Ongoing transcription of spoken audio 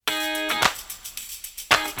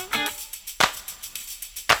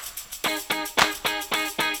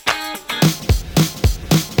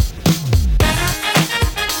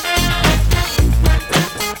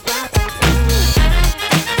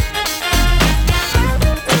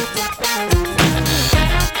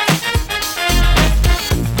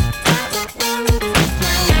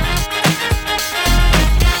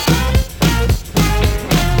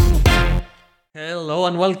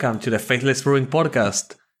welcome to the Faithless Brewing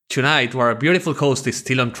Podcast. Tonight, our beautiful host is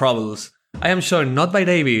still on troubles. I am joined not by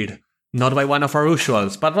David, not by one of our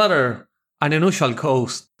usuals, but rather an unusual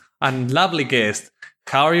host and lovely guest.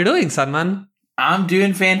 How are you doing, Zanman? I'm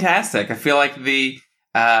doing fantastic. I feel like the,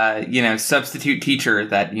 substitute teacher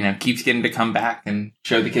that, keeps getting to come back and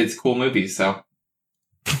show the kids cool movies, so.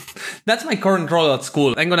 That's my current role at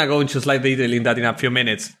school. I'm gonna go into slight detail in that in a few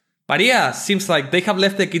minutes. But yeah, seems like they have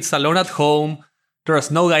left the kids alone at home.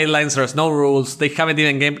 There's no guidelines, there's no rules. They haven't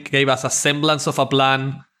even gave us a semblance of a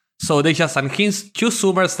plan. So they just unhinged two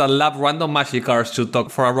Zoomers that love random magic cards to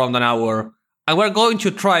talk for around an hour. And we're going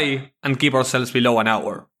to try and keep ourselves below an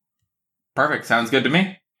hour. Perfect, sounds good to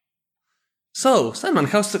me. So, Simon,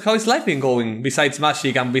 how is life been going besides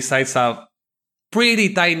magic and besides a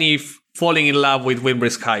pretty tiny falling in love with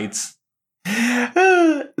Windbrisk Heights?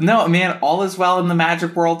 No, man, all is well in the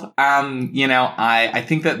magic world. I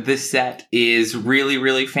think that this set is really,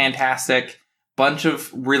 really fantastic. Bunch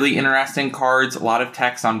of really interesting cards, a lot of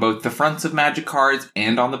text on both the fronts of magic cards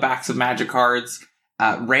and on the backs of magic cards.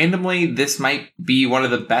 Randomly, this might be one of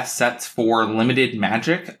the best sets for limited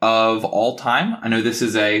magic of all time. I know this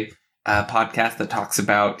is a podcast that talks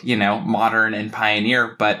about, modern and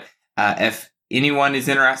pioneer, but if anyone is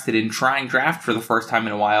interested in trying draft for the first time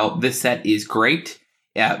in a while, this set is great.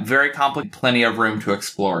 Yeah, very complicated, plenty of room to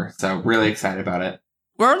explore. So really excited about it.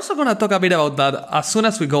 We're also going to talk a bit about that as soon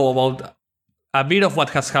as we go about a bit of what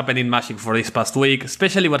has happened in Magic for this past week,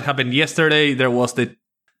 especially what happened yesterday. There was the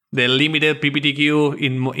limited PPTQ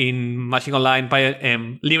in Magic Online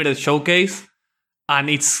limited showcase, and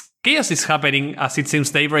it's chaos is happening as it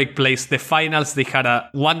seems Daybreak placed the finals. They had a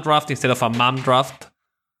one draft instead of a MAM draft.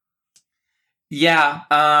 Yeah,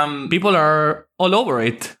 people are all over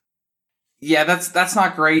it. Yeah, that's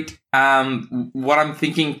not great. What I'm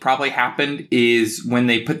thinking probably happened is when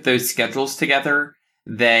they put those schedules together,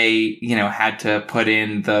 they, had to put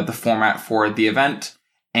in the format for the event,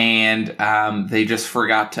 and they just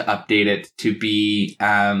forgot to update it to be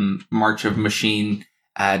March of Machine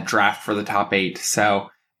draft for the top 8. So,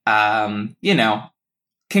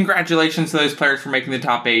 congratulations to those players for making the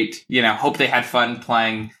top 8. Hope they had fun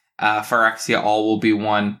playing. Phyrexia all will be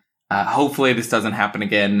one. Hopefully this doesn't happen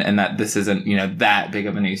again and that this isn't, that big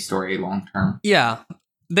of a news story long term. Yeah.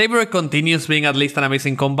 Daybreak continues being at least an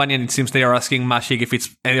amazing company, and it seems they are asking Magic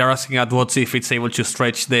they are asking at WotC if it's able to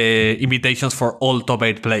stretch the invitations for all top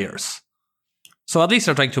 8 players. So at least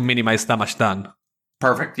they're trying to minimize damage done.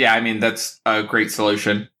 Perfect. Yeah, that's a great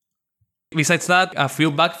solution. Besides that, a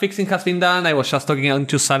few bug fixing has been done. I was just talking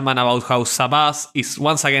to Zanman about how Savas is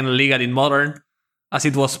once again legal in Modern, as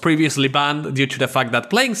it was previously banned due to the fact that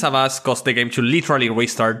playing Savas caused the game to literally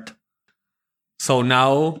restart. So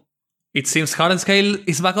now, it seems Hard Scale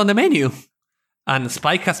is back on the menu. And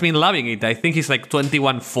Spike has been loving it. I think he's like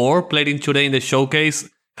 21-4, played in today in the showcase.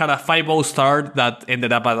 Had a 5-0 start that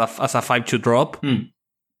ended up as a 5-2 drop.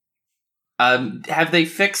 Have they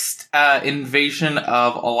fixed Invasion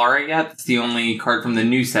of Alara yet? It's the only card from the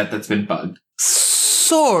new set that's been bugged.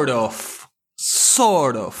 Sort of.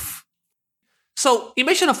 So,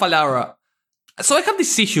 Invasion of Alara. So I have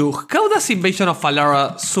this issue. How does Invasion of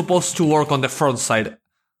Alara supposed to work on the front side?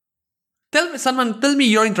 Tell me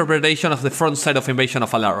your interpretation of the front side of Invasion of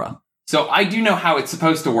Alara. So I do know how it's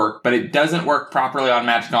supposed to work, but it doesn't work properly on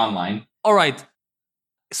Magic Online. Alright.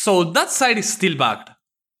 So that side is still bugged.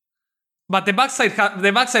 But the backside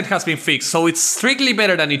has been fixed, so it's strictly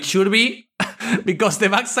better than it should be, because the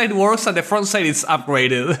backside works and the front side is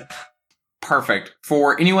upgraded. Perfect.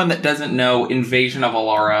 For anyone that doesn't know Invasion of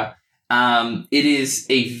Alara, it is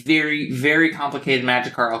a very, very complicated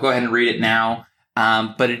magic card. I'll go ahead and read it now.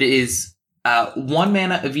 But it is 1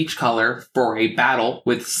 mana of each color for a battle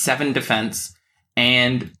with 7 defense.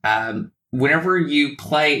 And whenever you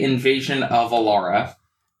play Invasion of Alara,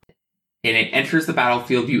 and it enters the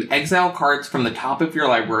battlefield, you exile cards from the top of your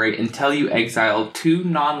library until you exile 2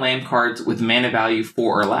 non-land cards with mana value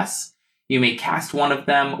 4 or less. You may cast one of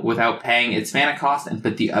them without paying its mana cost and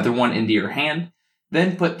put the other one into your hand.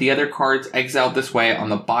 Then put the other cards exiled this way on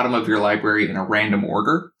the bottom of your library in a random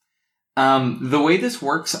order. The way this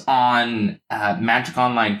works on Magic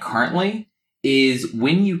Online currently is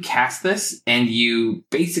when you cast this and you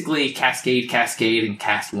basically cascade, and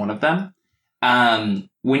cast one of them.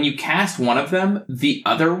 When you cast one of them, the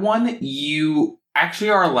other one, you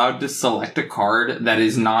actually are allowed to select a card that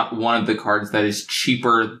is not one of the cards that is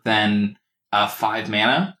cheaper than 5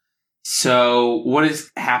 mana. So what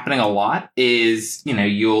is happening a lot is,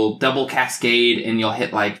 you'll double cascade and you'll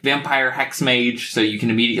hit like Vampire Hexmage, so you can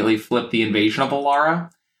immediately flip the Invasion of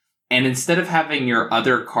Alara. And instead of having your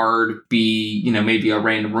other card be, maybe a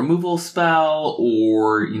random removal spell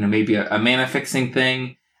or, maybe a mana fixing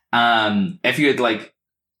thing, if you had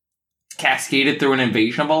cascaded through an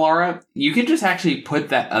Invasion of Alara, you can just actually put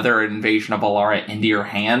that other Invasion of Alara into your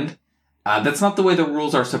hand. That's not the way the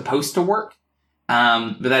rules are supposed to work,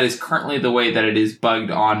 but that is currently the way that it is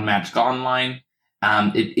bugged on Magic Online.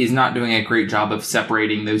 It is not doing a great job of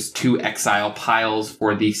separating those two exile piles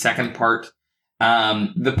for the second part.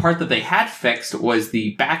 The part that they had fixed was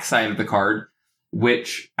the backside of the card,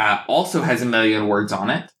 which also has a million words on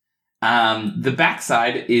it. The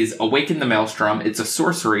backside is Awaken the Maelstrom. It's a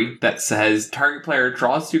sorcery that says target player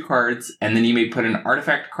draws 2 cards, and then you may put an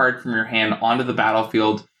artifact card from your hand onto the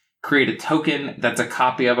battlefield, create a token that's a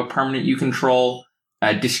copy of a permanent you control,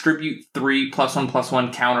 distribute 3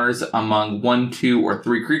 +1/+1 counters among 1, 2, or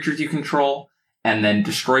 3 creatures you control, and then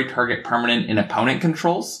destroy target permanent in opponent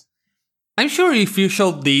controls. I'm sure if you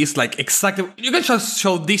showed this, exactly, you can just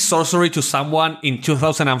show this sorcery to someone in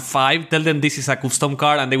 2005, tell them this is a custom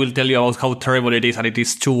card, and they will tell you about how terrible it is and it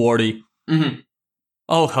is too wordy. Mm-hmm.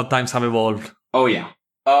 Oh, how times have evolved. Oh, yeah.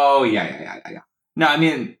 Yeah. No, I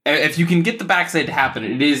mean, if you can get the backside to happen,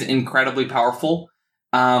 it is incredibly powerful.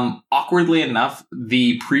 Awkwardly enough,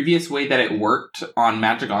 the previous way that it worked on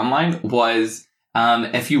Magic Online was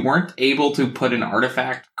if you weren't able to put an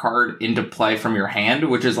artifact card into play from your hand,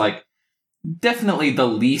 which is definitely the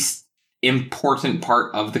least important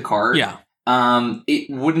part of the card. Yeah. It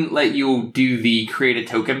wouldn't let you do the create a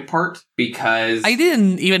token part because... I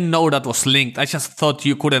didn't even know that was linked. I just thought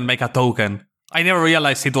you couldn't make a token. I never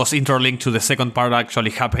realized it was interlinked to the second part actually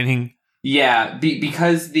happening. Yeah,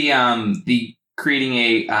 because the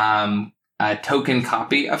creating a token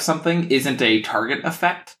copy of something isn't a target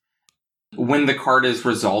effect. When the card is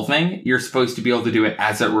resolving, you're supposed to be able to do it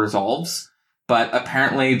as it resolves. But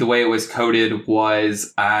apparently the way it was coded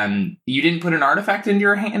was you didn't put an artifact into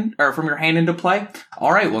your hand or from your hand into play.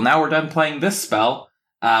 All right, well, now we're done playing this spell,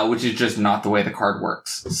 which is just not the way the card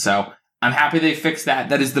works. So I'm happy they fixed that.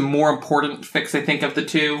 That is the more important fix, I think, of the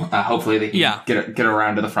two. Hopefully they can get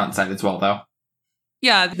around to the front side as well, though.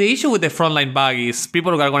 Yeah, the issue with the frontline bug is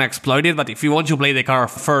people are going to exploit it, but if you want to play the card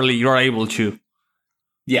fairly, you're able to.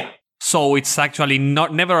 Yeah. So it's actually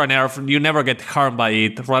never a nerf, you never get harmed by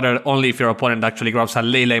it, rather only if your opponent actually grabs a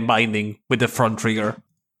Leyline Binding with the front trigger.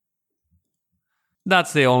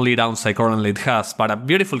 That's the only downside currently it has, but a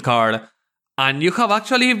beautiful card, and you have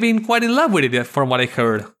actually been quite in love with it from what I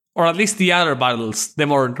heard. Or at least the other battles, the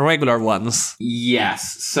more regular ones.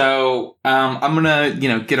 Yes. So I'm gonna,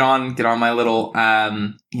 get on my little,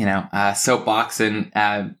 soapbox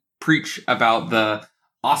and preach about the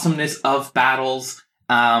awesomeness of battles.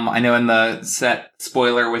 I know in the set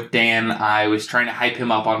spoiler with Dan, I was trying to hype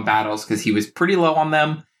him up on battles because he was pretty low on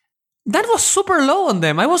them. That was super low on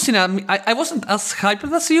them. I wasn't as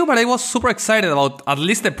hyped as you, but I was super excited about at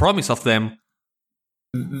least the promise of them.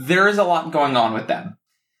 There is a lot going on with them.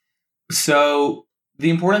 So the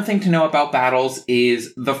important thing to know about battles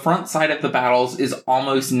is the front side of the battles is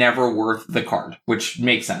almost never worth the card, which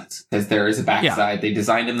makes sense because there is a backside. Yeah. They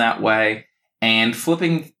designed them that way. And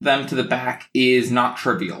flipping them to the back is not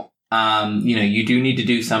trivial. You do need to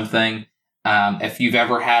do something. If you've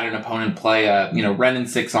ever had an opponent play Ren and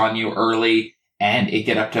 6 on you early and it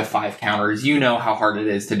get up to 5 counters, you know how hard it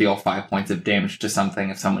is to deal 5 points of damage to something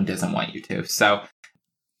if someone doesn't want you to. So,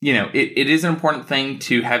 it is an important thing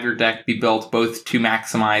to have your deck be built both to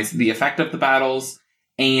maximize the effect of the battles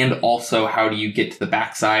and also how do you get to the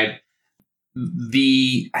backside.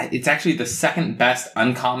 It's actually the second best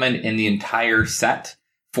uncommon in the entire set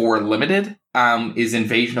for limited is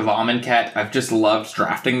Invasion of Amonkhet. I've just loved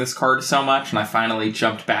drafting this card so much, and I finally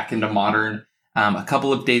jumped back into Modern a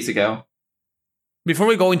couple of days ago. Before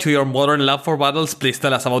we go into your Modern love for battles, please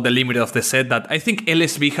tell us about the limited of the set that I think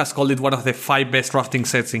LSB has called it one of the 5 best drafting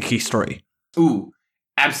sets in history. Ooh,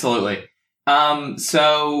 absolutely.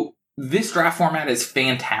 So this draft format is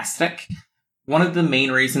fantastic. One of the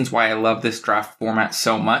main reasons why I love this draft format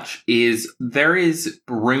so much is there is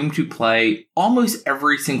room to play almost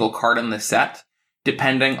every single card in the set,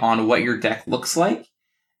 depending on what your deck looks like.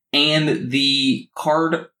 And the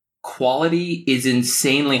card quality is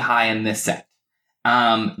insanely high in this set.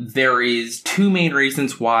 There is 2 main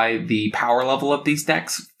reasons why the power level of these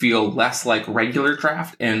decks feel less like regular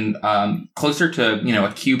draft and closer to,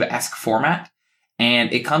 a cube-esque format.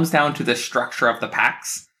 And it comes down to the structure of the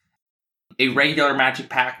packs. A regular Magic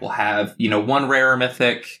pack will have, 1 rare or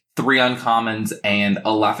mythic, 3 uncommons, and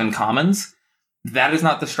 11 commons. That is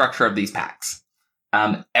not the structure of these packs.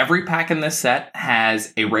 Every pack in this set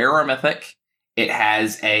has a rare or mythic. It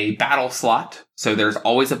has a battle slot, so there's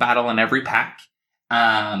always a battle in every pack.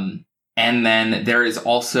 And And then there is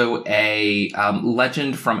also a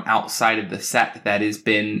legend from outside of the set that has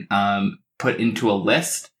been put into a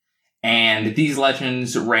list. And these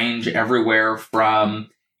legends range everywhere from,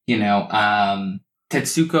 Tetsuko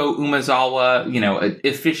Umezawa,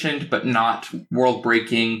 efficient but not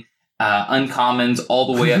world-breaking uncommons,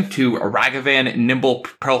 all the way up to Ragavan, Nimble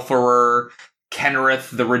Pilferer,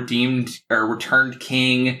 Kenrith, the Returned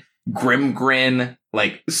King, Grimgrin,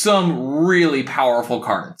 like some really powerful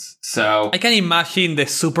cards. So I can imagine the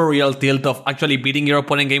super real tilt of actually beating your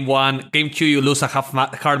opponent game 1, game 2 you lose a hard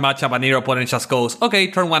matchup and your opponent just goes, okay,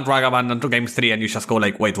 turn 1 Ragavan onto game 3, and you just go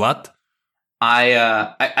like, wait, what?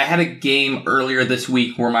 I had a game earlier this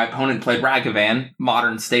week where my opponent played Ragavan,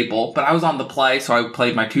 modern staple, but I was on the play, so I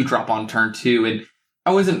played my 2-drop on turn 2, and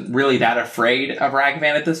I wasn't really that afraid of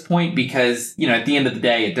Ragavan at this point because, at the end of the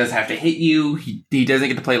day, it does have to hit you. He doesn't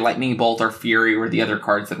get to play Lightning Bolt or Fury or the other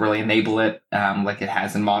cards that really enable it, like it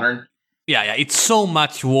has in Modern. Yeah, it's so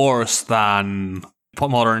much worse than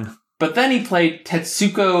Modern. But then he played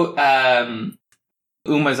Tetsuko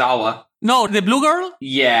Umezawa. No, the blue girl?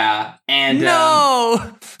 Yeah, and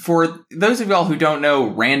no! For those of y'all who don't know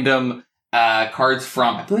random cards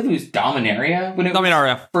from, I believe it was Dominaria when it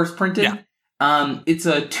was first printed. Yeah. It's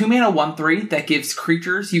a 2-mana 1/3 that gives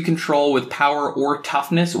creatures you control with power or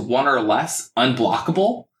toughness 1 or less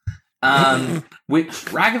unblockable. Which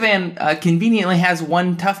Ragavan conveniently has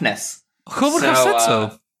 1 toughness. Who would have said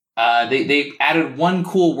so? They added 1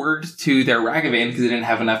 cool word to their Ragavan because they didn't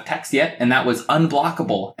have enough text yet, and that was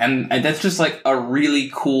unblockable. And that's just like a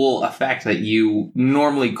really cool effect that you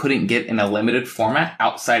normally couldn't get in a limited format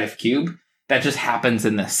outside of Cube. That just happens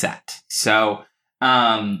in this set. So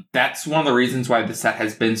that's one of the reasons why the set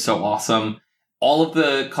has been so awesome. All of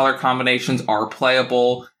the color combinations are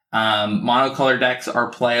playable. Monocolor decks are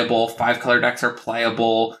playable. 5-color decks are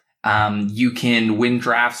playable. You can win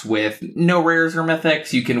drafts with no rares or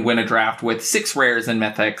mythics. You can win a draft with 6 rares and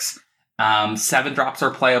mythics. 7-drops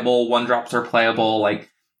are playable. 1-drops are playable.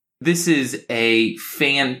 Like, this is a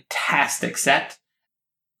fantastic set.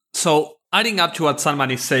 So, adding up to what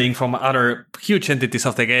Zanman is saying from other huge entities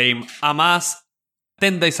of the game, Amas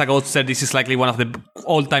 10 days ago said this is likely one of the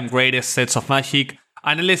all-time greatest sets of Magic,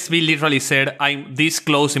 and LSB literally said, I'm this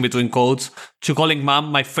close in between quotes to calling MAM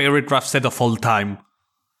my favorite draft set of all time.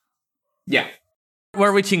 Yeah.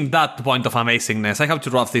 We're reaching that point of amazingness. I have to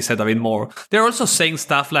draft this set a bit more. They're also saying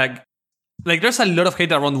stuff like there's a lot of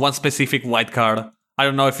hate around one specific white card. I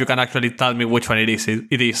don't know if you can actually tell me which one it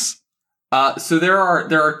is. So there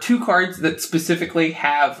are 2 cards that specifically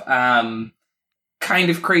have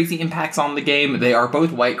kind of crazy impacts on the game. They are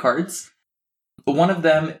both white cards. One of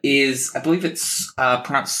them is, I believe it's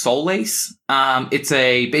pronounced Solace. It's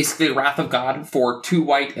basically a Wrath of God for 2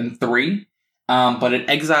 white and 3, but it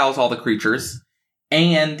exiles all the creatures.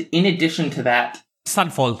 And in addition to that,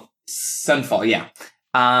 Sunfall, yeah.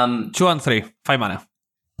 2 and 3, 5 mana.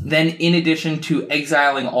 Then, in addition to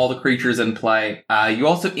exiling all the creatures in play, you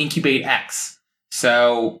also incubate X.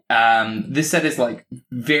 So, this set is like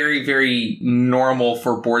very, very normal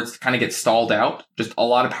for boards to kind of get stalled out. Just a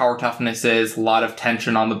lot of power toughnesses, a lot of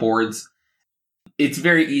tension on the boards. It's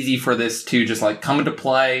very easy for this to just like come into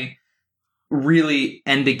play, really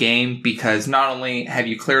end a game, because not only have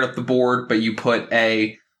you cleared up the board, but you put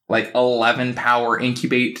a like 11 power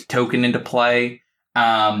incubate token into play.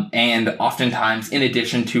 And oftentimes, in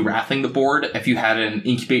addition to wrathing the board, if you had an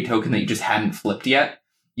incubate token that you just hadn't flipped yet,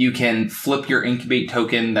 you can flip your incubate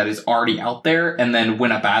token that is already out there and then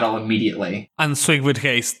win a battle immediately. And swing with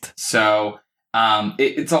haste. So,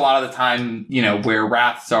 it's a lot of the time, where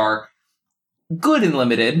wraths are good and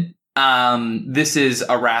limited. This is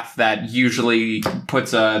a wrath that usually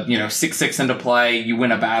puts a, 6/6 into play, you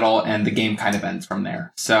win a battle, and the game kind of ends from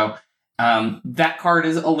there. So, that card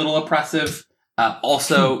is a little oppressive.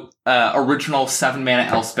 Also, original 7-mana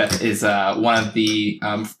Elspeth is one of the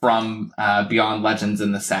from Beyond Legends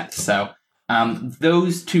in the set. So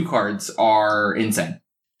those 2 cards are insane.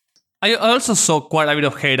 I also saw quite a bit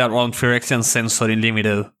of hate around Phyrexian Censor in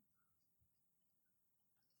Limited.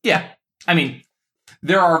 Yeah, I mean,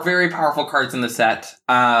 there are very powerful cards in the set.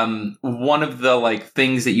 One of the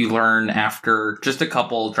things that you learn after just a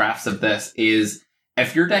couple drafts of this is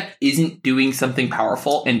if your deck isn't doing something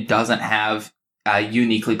powerful and doesn't have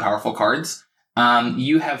uniquely powerful cards,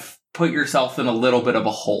 you have put yourself in a little bit of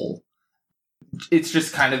a hole. It's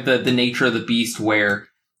just kind of the nature of the beast where,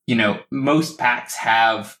 most packs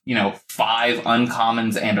have, 5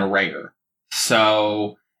 uncommons and a rare.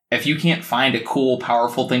 So if you can't find a cool,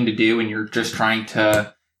 powerful thing to do and you're just trying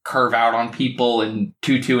to curve out on people and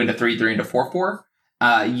 2/2 into 3/3 into 4/4,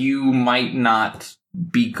 you might not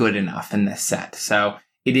be good enough in this set. So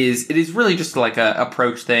It is really just like a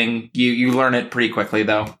approach thing. You learn it pretty quickly,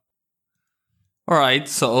 though. Alright,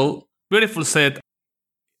 so beautiful set.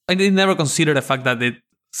 I did never consider the fact that the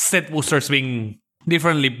set boosters being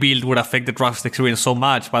differently built would affect the draft experience so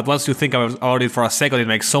much, but once you think about it for a second, it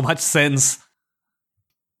makes so much sense.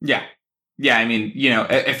 Yeah. Yeah, I mean,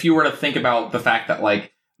 if you were to think about the fact that,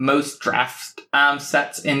 like, most draft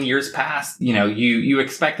sets in years past, you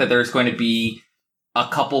expect that there's going to be a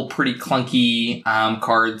couple pretty clunky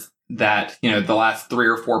cards that, the last 3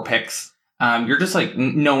 or 4 picks, you're just like,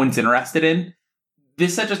 no one's interested in.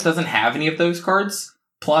 This set just doesn't have any of those cards.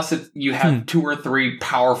 Plus, you have 2 or 3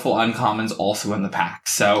 powerful uncommons also in the pack.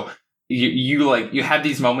 So you have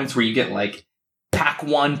these moments where you get like pack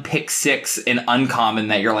 1, pick 6 in uncommon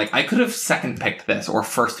that you're like, I could have second picked this or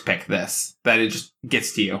first picked this. That it just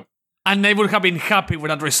gets to you. And they would have been happy with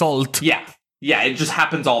that result. Yeah. Yeah, it just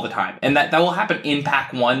happens all the time. And that will happen in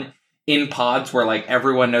pack 1 in pods where like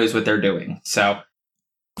everyone knows what they're doing. So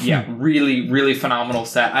yeah, really, really phenomenal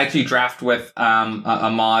set. I actually draft with a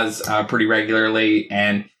Maz pretty regularly,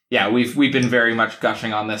 and yeah, we've been very much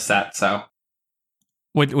gushing on this set. So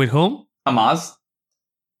with whom? A Maz.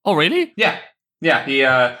 Oh, really? Yeah.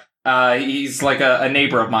 He's like a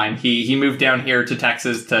neighbor of mine. He moved down here to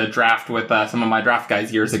Texas to draft with some of my draft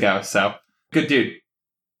guys years ago. So good dude.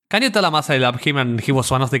 Can you tell Amaz I love him and he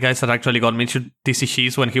was one of the guys that actually got me to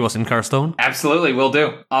TCGs when he was in Hearthstone? Absolutely, will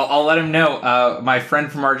do. I'll let him know. My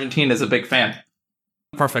friend from Argentina is a big fan.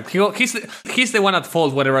 Perfect. He's the one at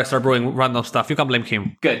fault whenever I start brewing random stuff. You can blame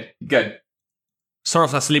him. Good. Sort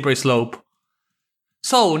of a slippery slope.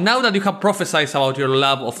 So, now that you have prophesized about your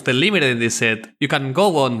love of the limited in this set, you can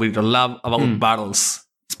go on with your love about battles.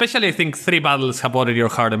 Especially, I think 3 battles have wanted your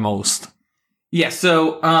heart the most. Yeah,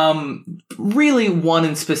 so really one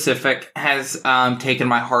in specific has taken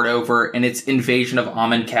my heart over, and it's Invasion of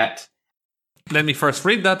Amonkhet. Let me first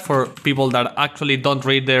read that for people that actually don't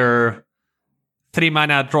read their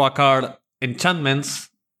 3-mana draw a card enchantments.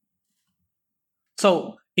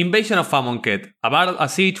 So, Invasion of Amonkhet. A battle, a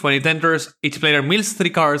siege, when it enters, each player mills 3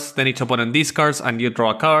 cards, then each opponent discards, and you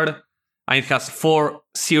draw a card. And it has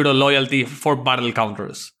 4/0 loyalty, 4 battle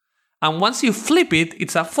counters. And once you flip it,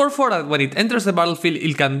 it's a 4/4 that when it enters the battlefield,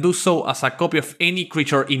 it can do so as a copy of any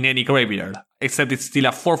creature in any graveyard. Except it's still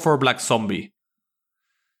a 4/4 black zombie.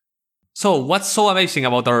 So, what's so amazing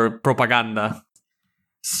about our propaganda?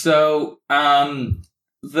 So,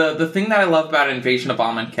 the thing that I love about Invasion of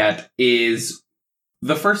Amonkhet is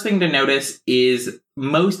the first thing to notice is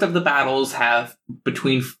most of the battles have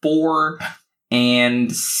between 4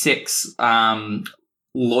 and 6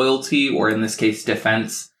 loyalty, or in this case,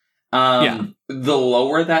 defense. The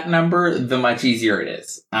lower that number, the much easier it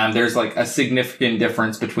is. There's like a significant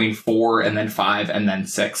difference between 4 and then 5 and then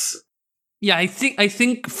 6. Yeah, I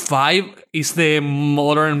think 5 is the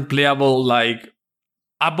modern playable, like,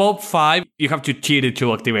 above 5, you have to cheat it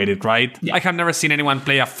to activate it, right? Yeah. I have never seen anyone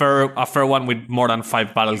play a fair one with more than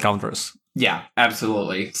 5 battle counters. Yeah,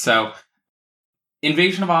 absolutely. So,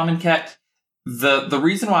 Invasion of Amonkhet, the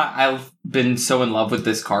reason why I've been so in love with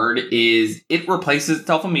this card is it replaces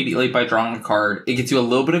itself immediately by drawing a card. It gets you a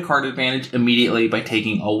little bit of card advantage immediately by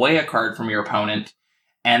taking away a card from your opponent.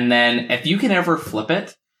 And then if you can ever flip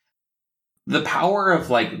it, the power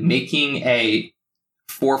of like making a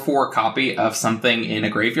 4/4 copy of something in a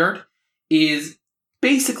graveyard is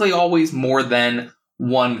basically always more than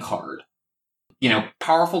 1 card.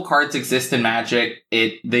 Powerful cards exist in Magic.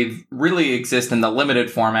 They really exist in the limited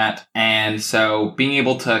format. And so being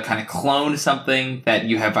able to kind of clone something that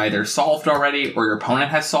you have either solved already or your opponent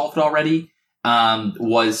has solved already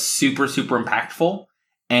was super, super impactful.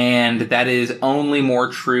 And that is only more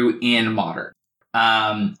true in Modern.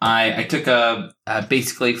 I took a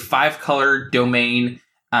basically 5-color domain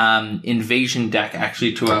invasion deck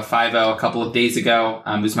actually to a 5-0 a couple of days ago.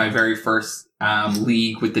 It was my very first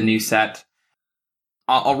league with the new set.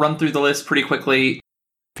 I'll run through the list pretty quickly.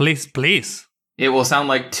 Please. It will sound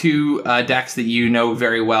like 2 decks that you know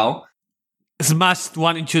very well. Smashed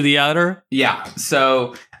one into the other. Yeah.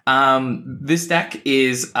 So this deck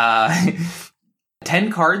is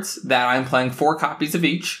 10 cards that I'm playing 4 copies of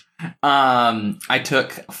each. I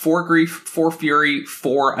took 4 Grief, 4 Fury,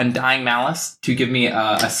 4 Undying Malice to give me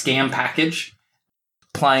a scam package.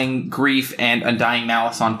 Playing Grief and Undying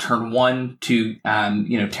Malice on turn 1 to,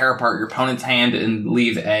 tear apart your opponent's hand and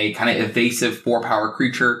leave a kind of evasive 4-power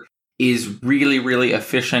creature is really, really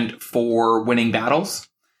efficient for winning battles.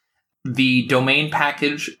 The Domain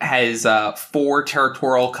package has 4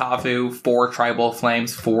 Territorial Kavu, 4 Tribal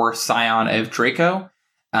Flames, 4 Scion of Draco.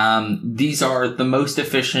 These are the most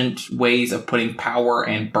efficient ways of putting power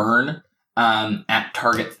and burn at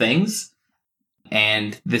target things.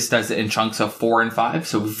 And this does it in chunks of 4 and 5,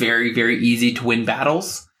 so very, very easy to win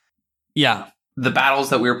battles. Yeah. The battles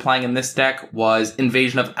that we were playing in this deck was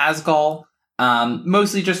Invasion of Asgal,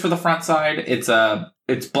 mostly just for the front side.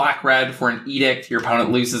 It's black-red for an Edict. Your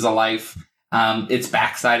opponent loses a life. Its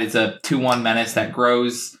backside is a 2/1 menace that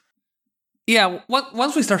grows. Yeah,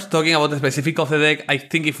 once we start talking about the specific of the deck, I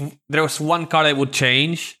think if there was one card I would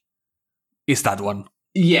change, it's that one.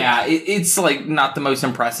 Yeah, it's like not the most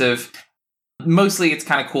impressive. Mostly it's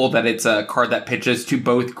kind of cool that it's a card that pitches to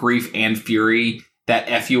both Grief and Fury, that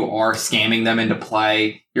if you are scamming them into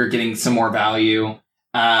play, you're getting some more value.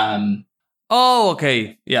 Oh,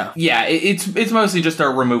 okay. Yeah. Yeah, it's mostly just a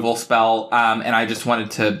removal spell, and I just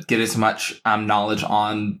wanted to get as much knowledge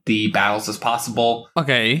on the battles as possible.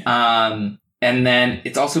 Okay. And then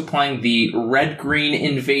it's also playing the red-green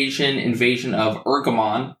Invasion of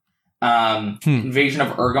Urgamon. Invasion of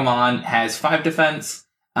Urgamon has 5 defense,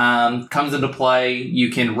 comes into play,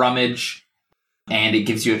 you can rummage, and it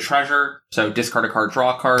gives you a treasure, so discard a card,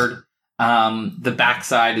 draw a card. The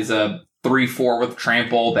backside is a 3/4 with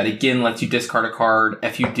trample that again lets you discard a card.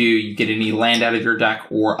 If you do, you get any land out of your deck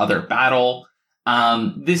or other battle.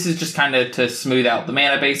 This is just kind of to smooth out the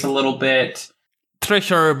mana base a little bit.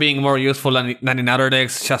 Treasure being more useful than in other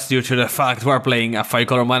decks, just due to the fact we're playing a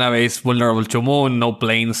 5-color mana base, vulnerable to moon, no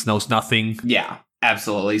planes, knows nothing. Yeah,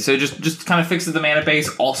 absolutely. So just kind of fixes the mana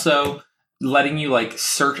base. Also, letting you like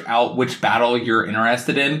search out which battle you're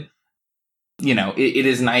interested in. You know, it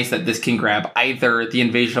is nice that this can grab either the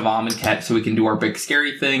Invasion of Amonkhet so we can do our big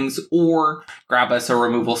scary things, or grab us a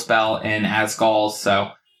removal spell in Asgal.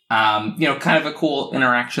 So, kind of a cool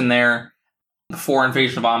interaction there. For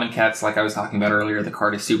Invasion of Amonkhet, like I was talking about earlier, the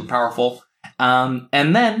card is super powerful. And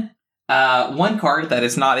then one card that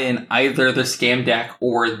is not in either the Scam deck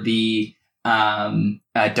or the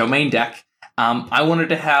Domain deck. I wanted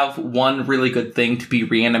to have one really good thing to be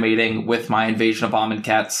reanimating with my Invasion of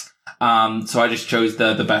Amonkhet. So I just chose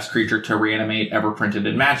the best creature to reanimate ever printed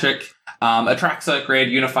in Magic. Atraxa, Grand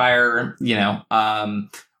Unifier,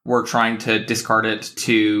 we're trying to discard it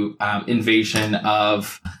to Invasion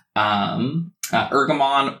of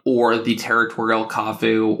Urgamon or the Territorial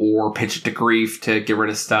Kavu, or pitch it to Grief to get rid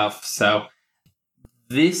of stuff. So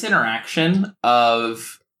this interaction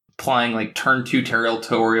of playing like turn 2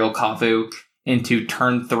 Territorial Kavu into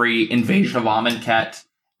turn 3 Invasion of Amonkhet,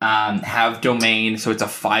 have Domain, so it's a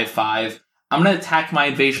 5/5. I'm going to attack my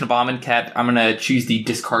Invasion of Amonkhet. I'm going to choose the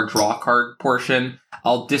discard draw card portion.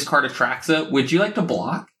 I'll discard Atraxa. Would you like to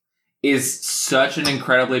block? Is such an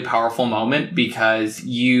incredibly powerful moment, because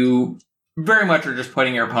you very much are just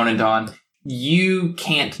putting your opponent on. You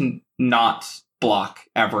can't not block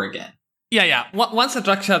ever again. Yeah. Once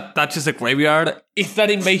Atraxa touches the graveyard, if that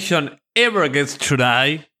invasion ever gets to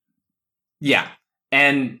die... Yeah,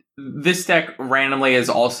 and this deck randomly is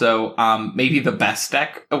also maybe the best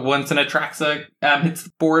deck once an Atraxa hits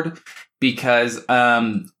the board, because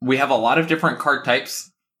we have a lot of different card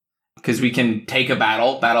types, because we can take a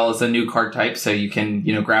battle. Battle is a new card type, so you can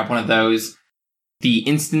grab one of those. The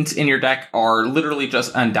instants in your deck are literally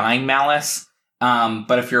just Undying Malice,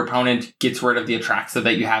 but if your opponent gets rid of the Atraxa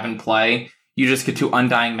that you have in play, you just get to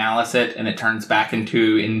Undying Malice it, and it turns back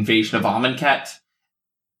into Invasion of Amonkhet.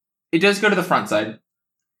 It does go to the front side.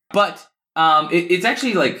 But it's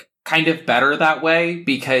actually like kind of better that way,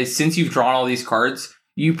 because since you've drawn all these cards,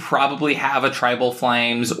 you probably have a Tribal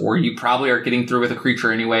Flames, or you probably are getting through with a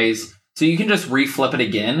creature anyways. So you can just reflip it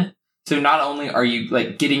again. So not only are you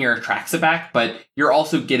like getting your Atraxa back, but you're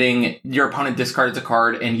also getting your opponent discards a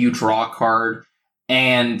card and you draw a card.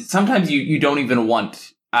 And sometimes you don't even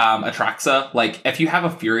want Atraxa. Like if you have a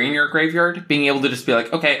Fury in your graveyard, being able to just be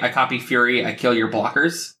like, okay, I copy Fury, I kill your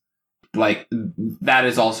blockers. Like, that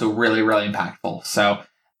is also really, really impactful. So,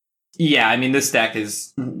 yeah, I mean, this deck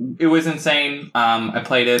it was insane. I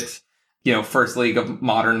played it, first league of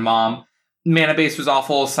Modern Mom. Mana base was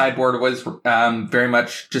awful. Sideboard was very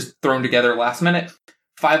much just thrown together last minute.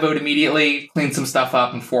 5-0'd immediately, cleaned some stuff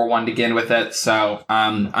up, and 4-1 to begin with it. So,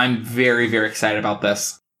 I'm very, very excited about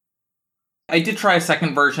this. I did try a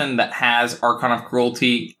second version that has Archon of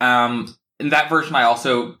Cruelty. In that version, I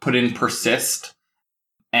also put in Persist.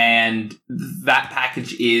 And that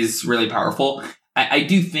package is really powerful. I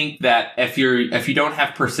do think that if you don't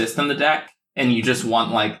have Persist in the deck and you just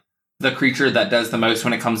want like the creature that does the most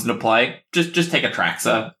when it comes into play, just take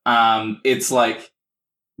Atraxa. It's like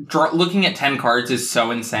looking at 10 cards is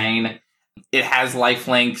so insane. It has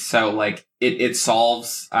lifelink, so like it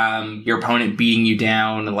solves your opponent beating you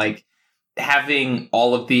down. Like having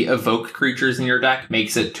all of the evoke creatures in your deck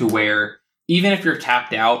makes it to where even if you're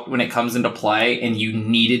tapped out when it comes into play and you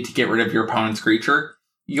needed to get rid of your opponent's creature,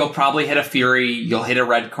 you'll probably hit a Fury, you'll hit a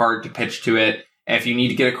red card to pitch to it. If you need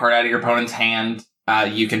to get a card out of your opponent's hand,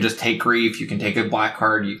 you can just take Grief, you can take a black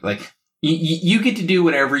card, you get to do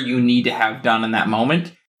whatever you need to have done in that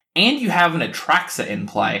moment. And you have an Atraxa in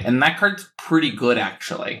play, and that card's pretty good,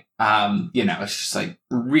 actually. It's just like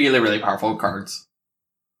really, really powerful cards.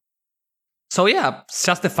 So yeah, it's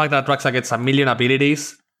just the fact that Atraxa gets a million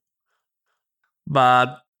abilities.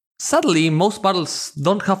 But sadly, most battles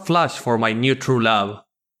don't have Flash for my new true love.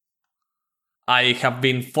 I have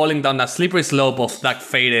been falling down a slippery slope of Dark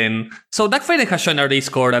Faden. So Dark Faden has shown our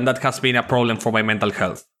Discord, and that has been a problem for my mental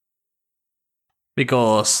health.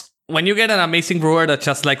 Because when you get an amazing brewer that's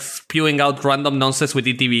just like spewing out random nonsense with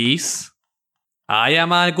ETBs, I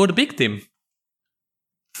am a good victim.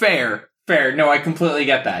 Fair. No, I completely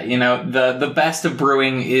get that. The best of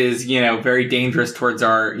brewing is, very dangerous towards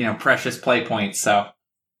our, precious play points, so.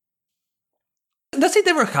 Does it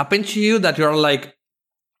ever happen to you that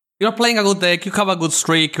you're playing a good deck, you have a good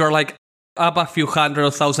streak, you're like up a few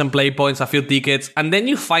 100,000 play points, a few tickets, and then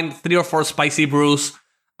you find 3 or 4 spicy brews,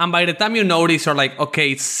 and by the time you notice, you're like,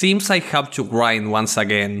 okay, it seems I have to grind once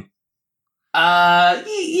again.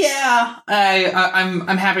 Yeah.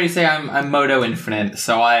 I'm happy to say I'm Moto Infinite,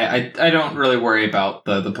 so I don't really worry about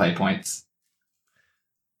the play points.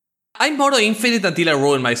 I'm Moto Infinite until I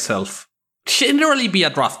ruin myself. Generally via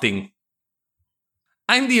drafting.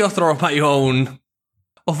 I'm the author of my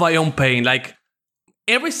own pain. Like,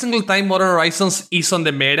 every single time Modern Horizons is on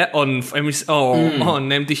the meta on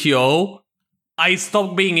MTGO, I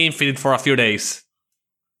stop being infinite for a few days.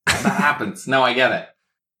 That happens. No, I get it.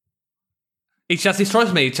 It just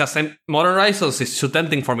destroys me. Modern Horizons is too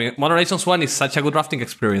tempting for me. Modern Horizons 1 is such a good drafting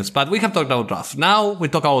experience. But we have talked about draft. Now we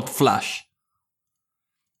talk about Flash.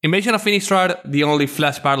 Invasion of Innistrad, the only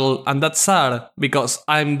Flash battle, and that's sad because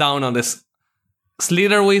I'm down on this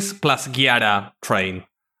Slitherwiz plus Giada train.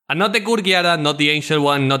 And not the good Giada, not the ancient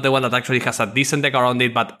one, not the one that actually has a decent deck around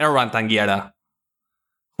it, but Errant and Giada.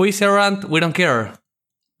 Who is Errant? We don't care.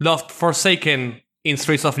 Loved, forsaken in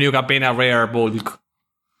Streets of New Capenna rare bulk.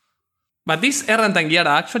 But this Errant and Giada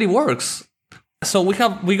actually works. So we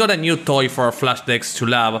got a new toy for our Flash decks to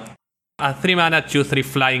lab. A 3-mana 2/3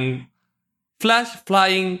 flying. Flash,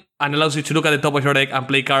 flying, and allows you to look at the top of your deck and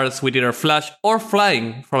play cards with either Flash or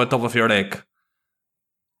flying from the top of your deck.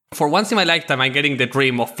 For once in my lifetime, I'm getting the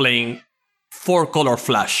dream of playing 4-color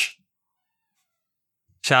Flash.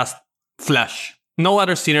 Just Flash. No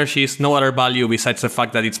other synergies, no other value besides the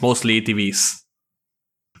fact that it's mostly ETBs.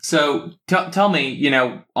 So tell me,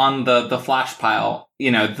 on the Flash pile,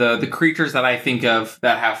 the creatures that I think of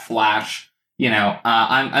that have Flash,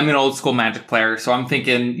 I'm an old school Magic player, so I'm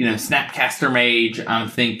thinking, Snapcaster Mage, I'm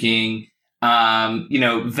thinking,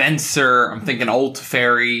 Venser, I'm thinking Old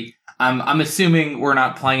Fairy. I'm assuming we're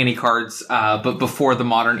not playing any cards, but before the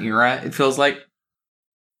modern era, it feels like.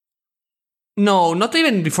 No, not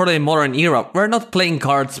even before the modern era. We're not playing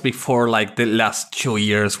cards before the last 2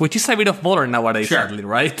 years, which is a bit of modern nowadays, sadly,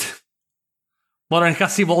 right? Modern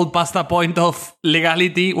has evolved past a point of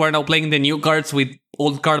legality. We're now playing the new cards with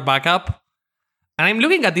old card backup. And I'm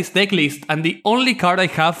looking at this deck list, and the only card I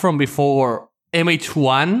have from before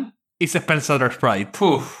MH1 is a Spellstutter Sprite.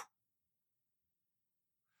 Oof.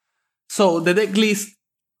 So the deck list,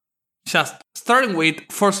 just starting with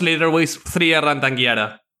first leader with 3 Errant and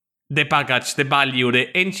Giada. The package, the value,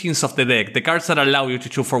 the engines of the deck, the cards that allow you to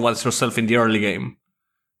choose for once yourself in the early game.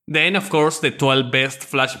 Then, of course, the 12 best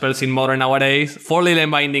Flash spells in Modern nowadays. 4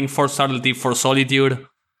 Leyline Binding, 4 Subtlety, 4 Solitude.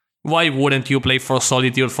 Why wouldn't you play 4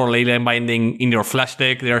 Solitude, 4 Leyline Binding in your Flash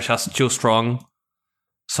deck? They're just too strong.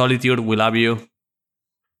 Solitude, we love you.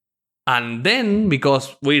 And then,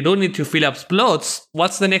 because we do need to fill up slots,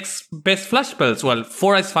 what's the next best Flash spells? Well,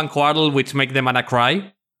 4 Ice Fang Coatl, which make the mana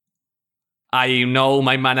cry. I know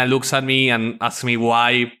my mana looks at me and asks me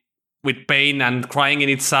why, with pain and crying in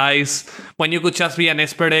its eyes. When you could just be an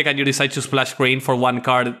Esper deck and you decide to splash green for 1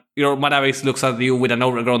 card, your mana base looks at you with an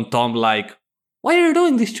overgrown tomb like, why are you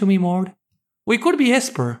doing this to me, Morde? We could be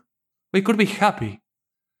Esper. We could be happy.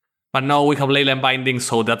 But no, we have Leyline Binding,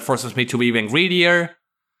 so that forces me to be even greedier.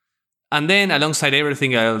 And then, alongside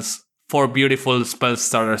everything else, 4 beautiful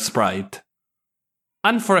Spellstutter Sprite.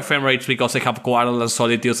 And 4 Ephemerates because I have Coatl and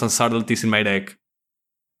Solitudes and Subtleties in my deck.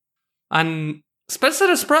 And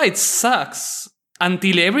Spellstutter Sprite sucks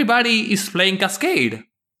until everybody is playing Cascade.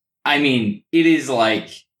 I mean, it is like...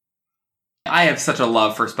 I have such a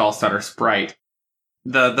love for Spellstutter Sprite.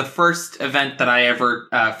 The first event that I ever...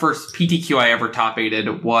 first PTQ I ever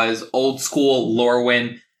top-aided was old school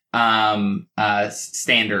Lorwyn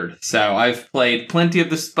standard. So I've played plenty of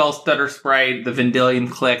the Spellstutter Sprite, the Vendilion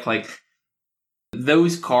Click,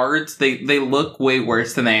 those cards, they look way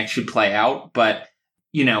worse than they actually play out. But,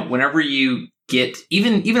 whenever you get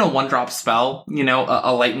even a 1-drop spell,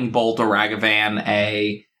 a Lightning Bolt, a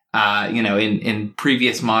Ragavan, in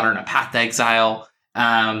previous Modern, a Path to Exile,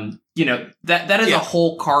 that is a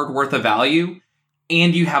whole card worth of value.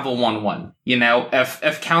 And you have a 1/1.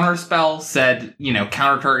 If counter spell said,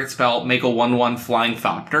 counter target spell, make a 1/1 Flying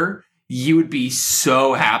Thopter, you would be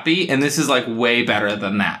so happy. And this is way better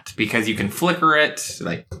than that because you can flicker it.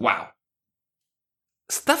 Wow.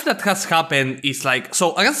 Stuff that has happened is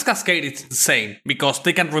so against Cascade it's insane because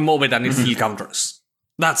they can remove it and it still counters.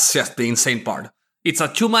 That's just the insane part. It's a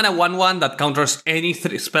 2-mana 1/1 that counters any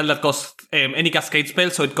spell that costs any Cascade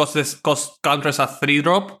spell, so it counters a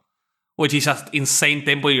 3-drop. Which is just insane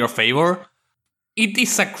tempo in your favor. It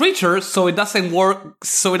is a creature, so it doesn't work,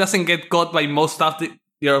 so it doesn't get caught by most stuff that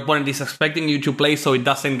your opponent is expecting you to play, so it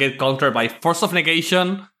doesn't get countered by Force of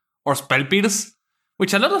Negation or Spell Pierce,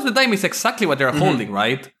 which a lot of the time is exactly what they're holding,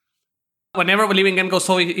 right? Whenever Living End goes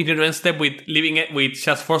so into end step with leaving it with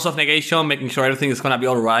just Force of Negation, making sure everything is gonna be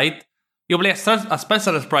alright, you play a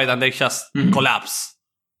Spellstar Sprite and they just collapse.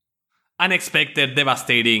 Unexpected,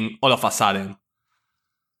 devastating, all of a sudden.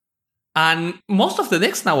 And most of the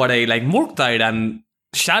decks nowadays, like Murktide and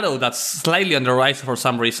Shadow, that's slightly on the rise for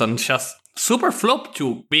some reason, just super flop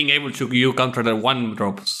to being able to counter the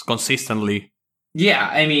 1-drops consistently. Yeah,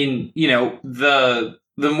 I mean, the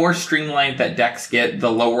more streamlined that decks get,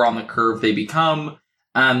 the lower on the curve they become.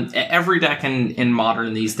 Every deck in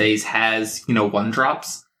Modern these days has,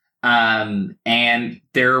 1-drops. And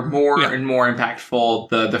they're more and more impactful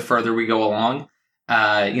the further we go along.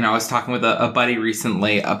 I was talking with a buddy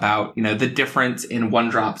recently about, the difference in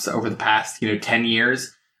 1-drops over the past, 10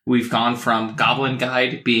 years. We've gone from Goblin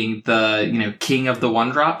Guide being the, king of the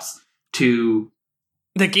 1-drops to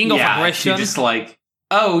the king of aggression. To just Goblin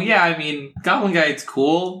Guide's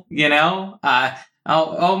cool,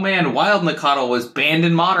 oh man, Wild Nikotl was banned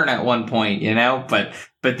in Modern at one point,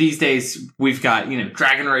 but these days we've got,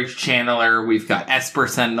 Dragon Rage Channeler, we've got Esper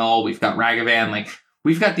Sentinel, we've got Ragavan,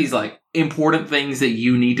 we've got these important things that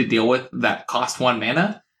you need to deal with that cost 1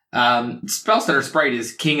 mana. Spellstutter Sprite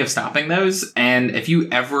is king of stopping those, and if you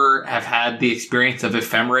ever have had the experience of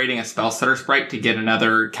ephemerating a Spellstutter Sprite to get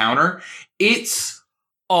another counter, it's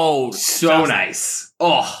so nice.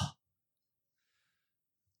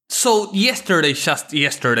 So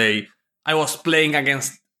yesterday, I was playing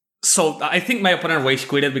against. So I think my opponent rage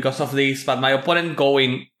quitted because of this, but my opponent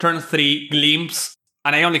going turn 3 Glimpse,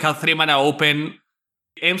 and I only had 3 mana open.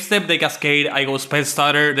 End step, they Cascade, I go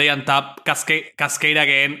Spellstutter, they untap, Cascade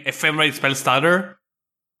again, Ephemerate Spellstutter,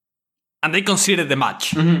 and they conceded the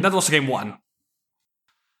match. That was game 1.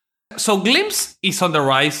 So Glimpse is on the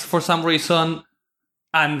rise for some reason,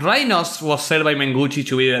 and Rhinos was said by Mengucci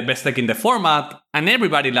to be the best deck in the format, and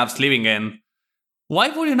everybody loves Living End. Why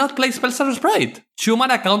would you not play Spellstutter Sprite? 2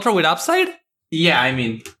 mana counter with upside? Yeah, I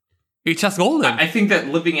mean, it's just golden. I think that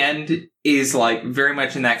Living End is very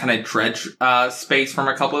much in that kind of dredge space from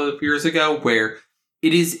a couple of years ago, where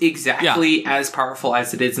it is exactly as powerful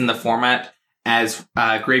as it is in the format as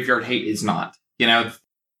Graveyard Hate is not.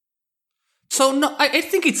 So no, I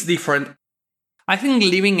think it's different. I think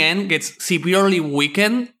Living End gets severely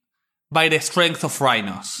weakened by the strength of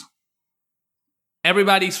Rhinos.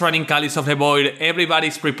 Everybody's running Chalice of the Void.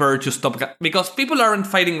 Everybody's prepared to stop. Because people aren't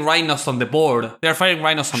fighting Rhinos on the board. They're fighting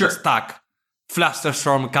Rhinos on the stack.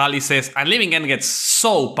 Flusterstorm, Chalices, and Living End gets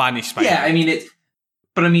so punished by that.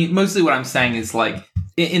 Mostly what I'm saying is,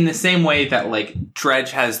 in the same way that,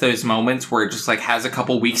 Dredge has those moments where it just, has a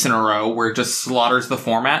couple weeks in a row where it just slaughters the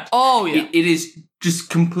format. Oh, yeah. It is just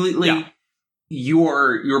completely... Yeah.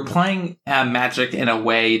 You're playing Magic in a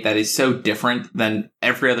way that is so different than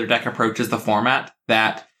every other deck approaches the format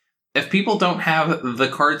that if people don't have the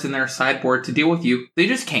cards in their sideboard to deal with you, they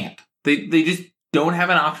just can't. They just don't have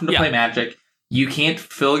an option to play Magic. You can't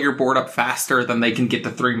fill your board up faster than they can get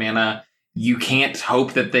to 3 mana. You can't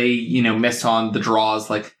hope that they, miss on the draws.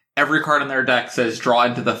 Every card in their deck says draw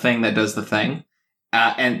into the thing that does the thing.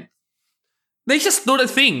 And they just do the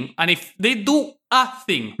thing. And if they do a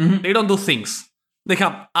thing, they don't do things. They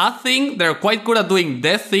have a thing, they're quite good at doing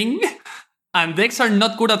the thing, and decks are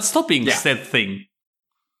not good at stopping said thing.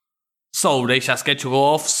 So they just get to go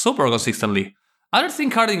off super consistently. Other thing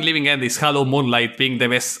carding Living End is Hollow Moonlight being the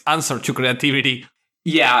best answer to creativity.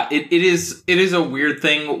 Yeah, it is a weird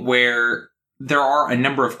thing where there are a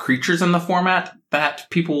number of creatures in the format that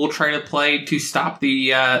people will try to play to stop the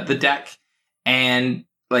deck, and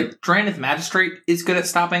Drannith Magistrate is good at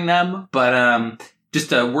stopping them, but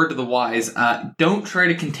just a word to the wise, don't try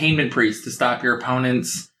to Containment Priest to stop your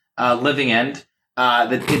opponent's Living End.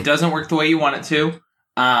 that it doesn't work the way you want it to.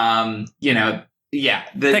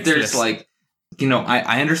 There's like,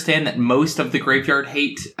 I understand that most of the graveyard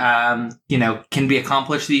hate, can be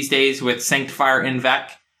accomplished these days with Sanctifier and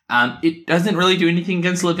Vec. It doesn't really do anything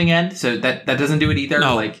against Living End, so that doesn't do it either.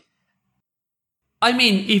 No. I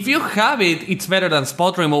mean, if you have it, it's better than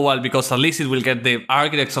spot removal because at least it will get the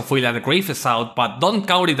Architects of Will and the Graves out, but don't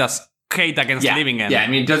count it as hate against Living End. Yeah, I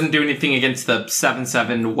mean, it doesn't do anything against the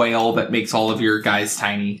 7/7 whale that makes all of your guys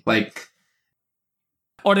tiny.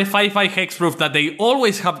 Or the 5/5 hexproof that they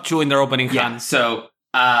always have 2 in their opening hand. So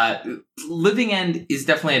Living End is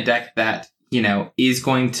definitely a deck that, is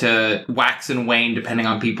going to wax and wane depending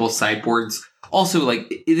on people's sideboards. Also,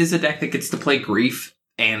 it is a deck that gets to play Grief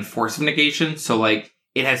and Force of Negation, so it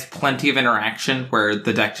has plenty of interaction where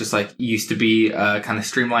the deck just used to be a kind of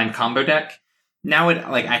streamlined combo deck. Now it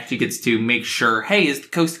actually gets to make sure, hey, is the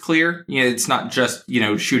coast clear? It's not just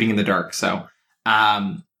shooting in the dark. So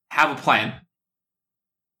have a plan.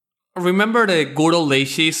 Remember the good old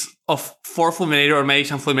days of 4 Fulminator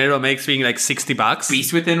Mage and Fulminator Mage being $60?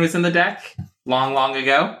 Beast Within was in the deck long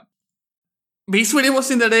ago. Beast Within was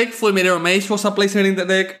in the deck, Fulminator Mage was a placer in the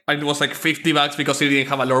deck, and it was $50 because it didn't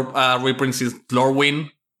have a Lord Reprince's Lorwyn.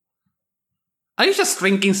 Are you just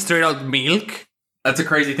drinking straight out milk? That's a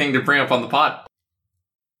crazy thing to bring up on the pod.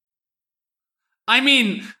 I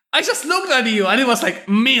mean, I just looked at you and it was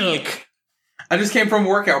milk. I just came from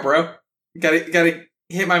workout, bro. Gotta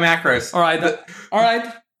hit my macros. All right.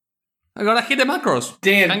 I gotta hit the macros.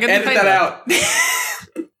 Dan, edit that out.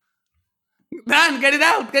 Dan, get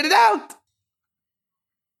it out.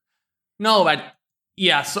 No, but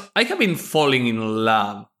yeah, so I have been falling in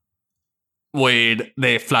love with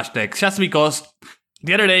the Flash decks just because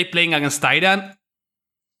the other day playing against Titan,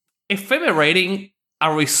 ephemerating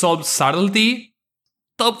a resolved subtlety,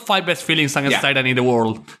 top 5 best feelings against Titan in the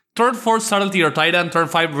world. Turn 4 subtlety or Titan, turn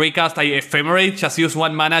 5 recast, I ephemerate, just use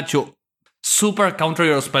 1 mana to super counter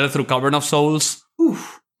your spell through Cavern of Souls.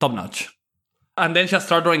 Oof, top notch. And then just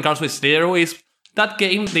start drawing cards with Slither Wisp. That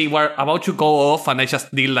game, they were about to go off and I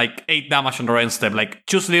just deal 8 damage on the end step.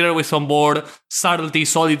 Choose Slither Wisp on board, subtlety,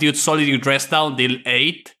 Solitude, rest down, deal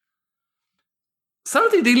 8.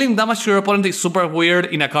 Subtlety dealing damage to your opponent is super weird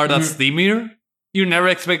in a card that's Dimir. You never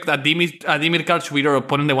expect a Dimir card to be your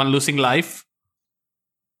opponent, the one losing life.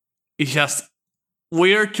 It's just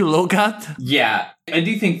weird to look at. Yeah, I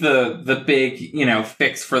do think the big,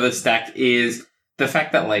 fix for this deck is the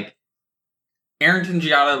fact that, Errant and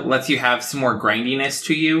Giada lets you have some more grindiness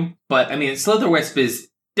to you, but, I mean, Slither Wisp is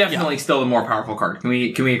definitely still the more powerful card. Can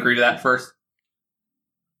we agree to that first?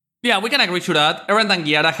 Yeah, we can agree to that. Errant and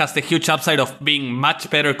Giada has the huge upside of being much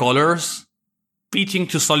better colors, pitching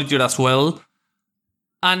to Solitude as well,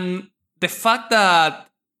 and the fact that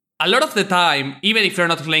a lot of the time, even if you're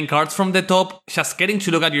not playing cards from the top, just getting to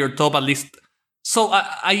look at your top at least. So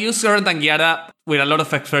I use Errant and Giada with a lot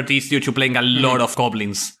of expertise due to playing a lot of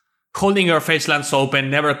goblins. Holding your face lands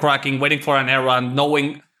open, never cracking, waiting for an errand,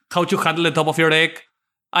 knowing how to handle the top of your deck.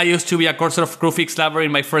 I used to be a Courser of Krufix lover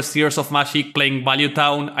in my first years of Magic playing Value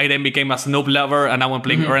Town. I then became a Snoop lover and now I'm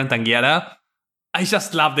playing Errant and Giada. I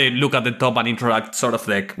just love the look at the top and interact sort of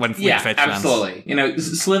deck when we fetch lands. Absolutely.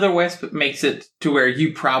 Slither Wisp makes it to where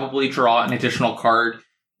you probably draw an additional card,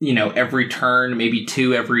 every turn, maybe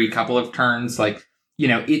 2 every couple of turns.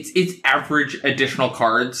 It's average additional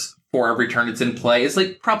cards for every turn it's in play. It's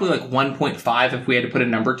probably 1.5 if we had to put a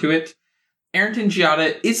number to it. Errant and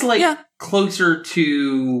Giada is closer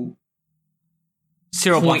to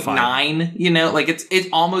 0.9, it's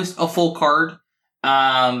almost a full card.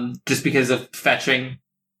 Just because of fetching.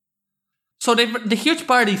 So the huge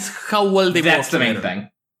part is how well they work. That's the main thing.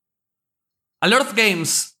 A lot of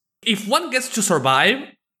games, if one gets to survive,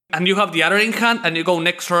 and you have the other in hand, and you go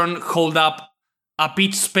next turn, hold up a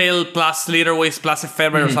pitch spell plus Slither Wisp plus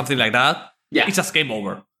Ephemerate or something like that, it's just game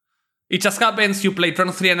over. It just happens, you play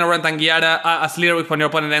turn 3 and Errant and Giada, a Slither Wisp on your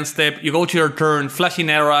opponent end step, you go to your turn, flash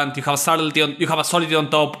in Errant, you have a Solitude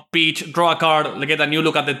on top, pitch, draw a card, get a new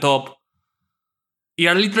look at the top.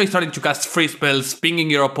 You're literally starting to cast free spells, pinging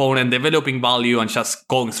your opponent, developing value, and just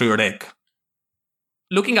going through your deck.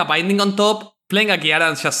 Looking at Binding on top, playing a Giada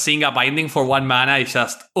and just seeing a Binding for 1 mana is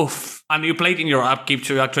just oof. And you play it in your upkeep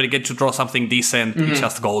to actually get to draw something decent. It's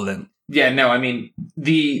just golden. Yeah, no, I mean,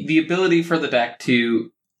 the ability for the deck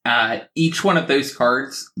to each one of those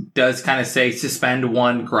cards does kind of say suspend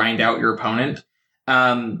 1, grind out your opponent.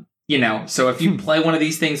 So if you play one of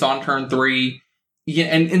these things on turn 3. Yeah,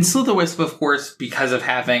 and Slither Wisp, of course, because of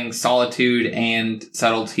having Solitude and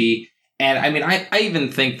Subtlety. And I mean, I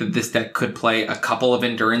even think that this deck could play a couple of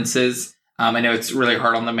Endurances. I know it's really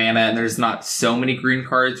hard on the mana, and there's not so many green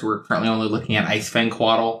cards. We're currently only looking at Ice Fang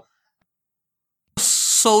Quaddle.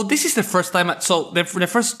 So this is the first time. So the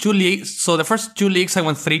first two leagues. So the first two leagues I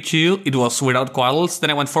went 3-2. It was without Quaddles. Then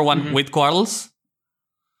I went 4-1 with Quaddles.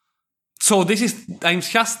 So I'm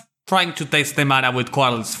just trying to test the mana with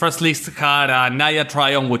Quaddles. First league had a Naya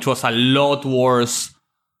Triumph, which was a lot worse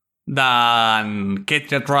than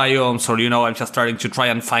Ketra Triumphs, or I'm just starting to try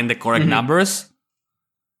and find the correct numbers.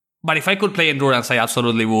 But if I could play Endurance, I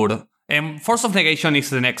absolutely would. And Force of Negation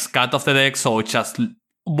is the next cut of the deck, so it's just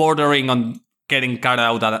bordering on getting cut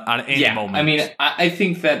out at any moment. I mean, I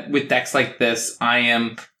think that with decks like this, I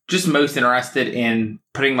am just most interested in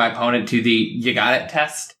putting my opponent to the you got it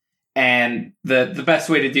test. And the best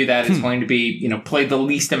way to do that is going to be, play the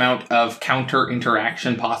least amount of counter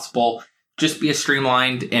interaction possible. Just be as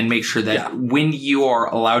streamlined and make sure that when you are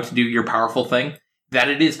allowed to do your powerful thing, that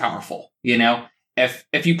it is powerful.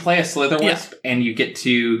 If you play a Slither Wisp and you get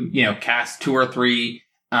to, cast 2 or 3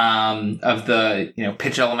 of the,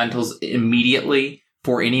 pitch elementals immediately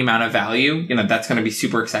for any amount of value, that's going to be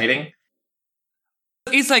super exciting.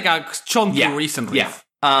 It's like a chunky recently. Yeah.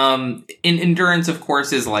 In Endurance, of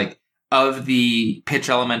course, is like, of the pitch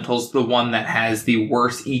elementals, the one that has the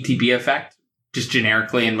worst ETB effect, just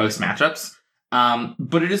generically in most matchups.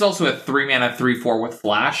 But it is also a 3-mana 3/4 with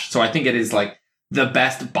flash, so I think it is like the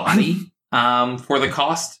best body for the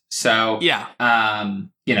cost. So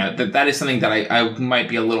that is something that I might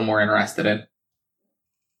be a little more interested in.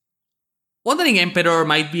 Wandering Emperor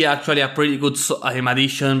might be actually a pretty good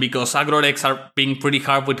addition, because aggro decks are being pretty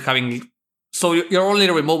hard with having. So your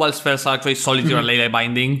only removal spells are actually Solitude and Leyline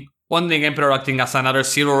Binding. Wandering Emperor acting as another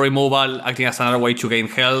 0 removal, acting as another way to gain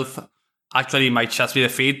health, actually might just be the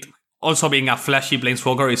fit. Also, being a flashy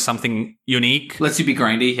Planeswalker is something unique. Lets you be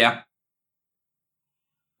grindy, yeah.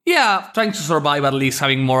 Yeah, trying to survive, at least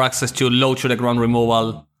having more access to low to the ground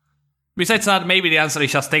removal. Besides that, maybe the answer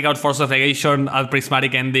is just take out Force of Negation at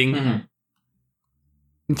Prismatic Ending.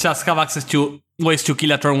 Just have access to ways to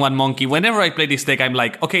kill a turn 1 monkey. Whenever I play this deck, I'm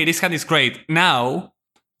like, okay, this hand is great. Now,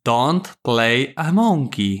 don't play a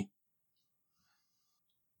monkey.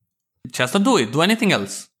 Just don't do it. Do anything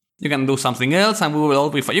else. You can do something else and we will all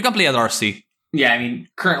be fine. You can play a Darcy. Yeah, I mean,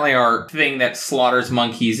 currently our thing that slaughters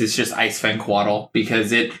monkeys is just Ice Fang Quaddle,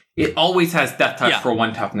 because it always has Death Touch for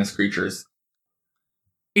 1 toughness creatures.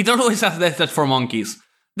 It always has Death Touch for monkeys.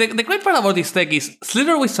 The great part about this deck is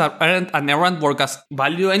Slither with Errant and Errant work as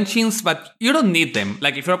value engines, but you don't need them.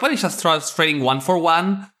 Like, if your opponent just starts trading 1 for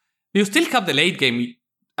 1, you still have the late game.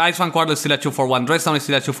 Ice Fang Quaddle is still a 2 for 1, Dressdown is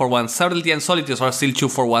still a 2 for 1, Subtlety and Solitude are still 2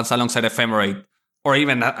 for 1s alongside Ephemerate. Or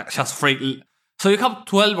even just free. So you have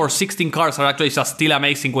 12 or 16 cards are actually just still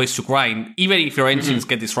amazing ways to grind, even if your engines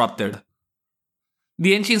get disrupted.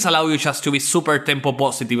 The engines allow you just to be super tempo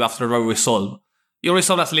positive after every resolve. You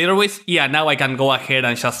resolve a Slither with, now I can go ahead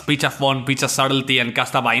and just pitch a Fawn, pitch a Subtlety, and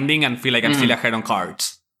cast a Binding and feel like I'm still ahead on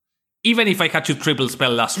cards. Even if I had to triple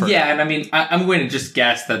spell last turn. Yeah, and I mean, I'm going to just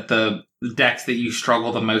guess that the decks that you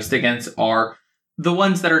struggle the most against are the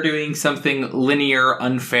ones that are doing something linear,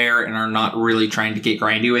 unfair, and are not really trying to get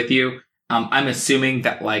grindy with you. I'm assuming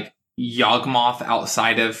that, like, Yawgmoth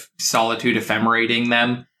outside of Solitude ephemerating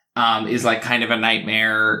them is, like, kind of a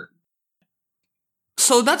nightmare.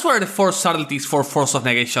 So that's where the 4 subtleties for Force of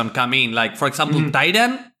Negation come in. Like, for example,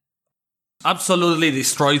 Titan absolutely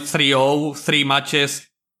destroyed 3-0, 3 matches,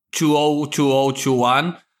 2-0, 2-0,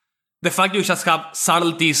 2-1. The fact you just have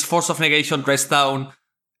subtleties, Force of Negation, Dressdown,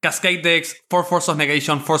 Cascade decks, 4 Force of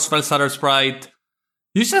Negation, 4 Spell Shatter Sprite.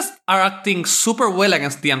 You just are acting super well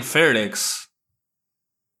against the unfair decks.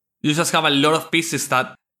 You just have a lot of pieces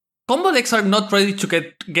that combo decks are not ready to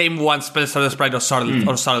get game 1 Spell Shatter Sprite or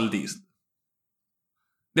subtleties.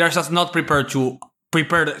 They are just not prepared to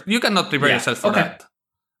prepare. You cannot prepare yourself for that.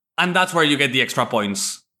 And that's where you get the extra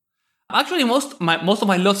points. Actually, most of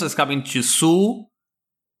my losses come into Sue,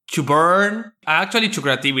 to Burn, actually to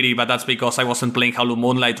Creativity, but that's because I wasn't playing Howlu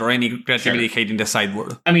Moonlight or any Creativity hate in the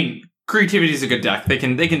sideboard. I mean, Creativity is a good deck. They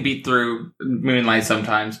can beat through Moonlight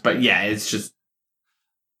sometimes, but yeah, it's just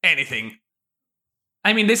anything.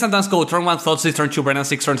 I mean, they sometimes go turn 1 Thoughtseize, turn 2 Brennan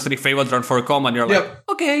 6, turn 3 Fable, turn 4 Com, and you're like,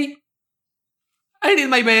 okay, I did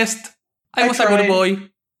my best. I was tried. A good boy.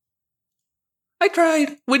 I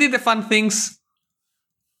tried. We did the fun things.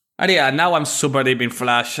 And yeah, now I'm super deep in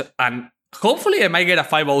Flash, and hopefully I might get a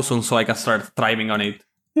 5-0 soon so I can start thriving on it.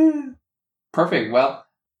 Perfect. Well,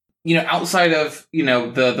 outside of,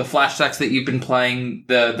 the Flash decks that you've been playing,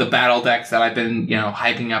 the battle decks that I've been,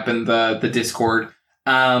 hyping up in the Discord,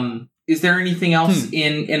 is there anything else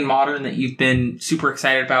in Modern that you've been super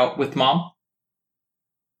excited about with Mom?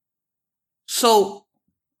 So,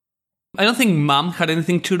 I don't think Mom had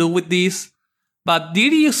anything to do with this, but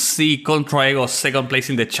did you see Contra Ego's second place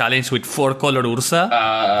in the challenge with 4-color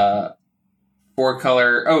Ursa?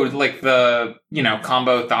 4-color... Oh, like the,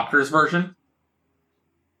 combo Thopters version?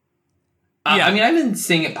 Yeah. I mean, I've been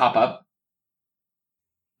seeing it pop up.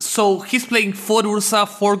 So he's playing 4 Ursa,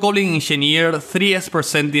 4 Goblin Engineer, 3 Esper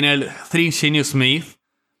Sentinel, 3 Ingenious Smith.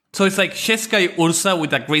 So it's like Jeskai Ursa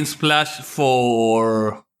with a green splash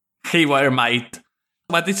for Haywire Might.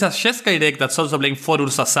 But it's a Jeskai deck that's also playing 4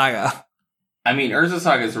 Ursa Saga. I mean, Ursa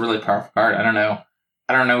Saga is a really powerful card. I don't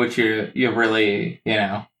know what you really,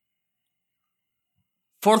 4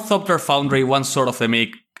 Thopter Foundry, 1 Sword of the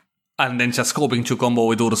Meek, and then just hoping to combo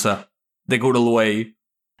with Ursa. The good old way.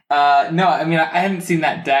 No, I mean, I haven't seen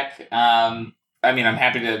that deck. I mean, I'm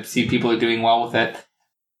happy to see people are doing well with it.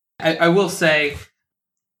 I will say,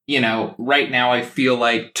 right now I feel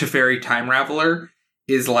like Teferi Time Raveler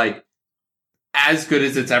is like as good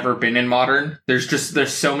as it's ever been in Modern.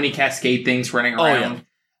 There's so many Cascade things running around.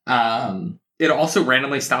 Oh, yeah. It also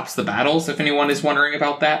randomly stops the battles, if anyone is wondering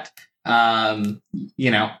about that. Yeah.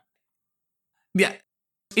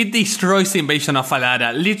 It destroys the Invasion of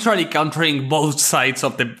Alara, literally countering both sides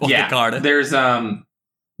of the card. There's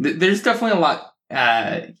definitely a lot,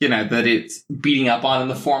 that it's beating up on in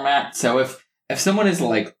the format. So if someone is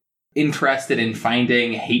like interested in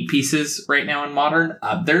finding hate pieces right now in Modern,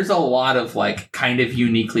 there's a lot of like kind of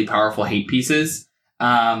uniquely powerful hate pieces.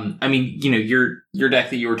 I mean, your deck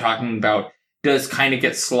that you were talking about does kind of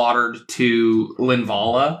get slaughtered to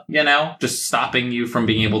Linvala, just stopping you from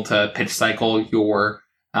being able to pitch cycle your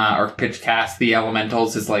or pitch cast the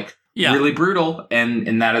elementals is like really brutal,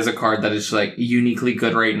 and that is a card that is like uniquely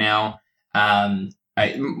good right now.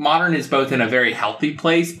 Modern is both in a very healthy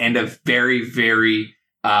place and a very, very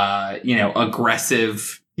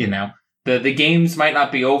aggressive. The games might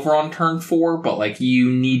not be over on turn 4, but like you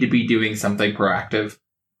need to be doing something proactive.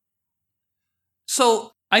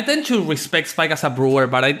 So I tend to respect Spike as a brewer,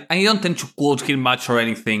 but I don't tend to quote him much or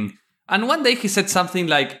anything. And one day he said something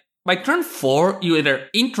like, by turn 4, you either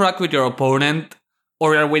interact with your opponent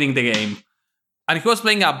or you're winning the game. And he was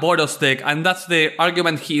playing a Boros deck, and that's the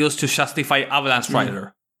argument he used to justify Avalanche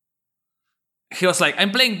Rider. He was like,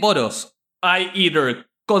 I'm playing Boros. I either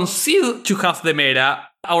concede to have the meta,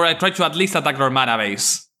 or I try to at least attack their mana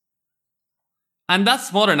base. And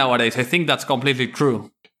that's Modern nowadays. I think that's completely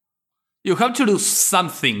true. You have to do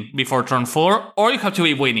something before turn 4, or you have to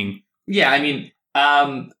be winning. Yeah, I mean,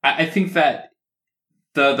 I think that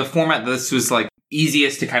the format this was like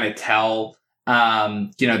easiest to kind of tell,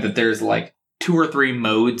 that there's like 2 or 3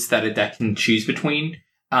 modes that a deck can choose between,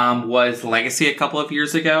 was Legacy a couple of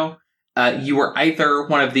years ago. You were either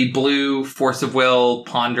one of the blue Force of Will,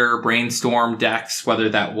 Ponder, Brainstorm decks, whether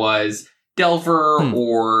that was Delver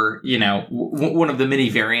or, one of the many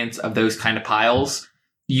variants of those kind of piles.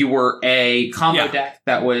 You were a combo deck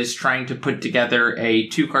that was trying to put together a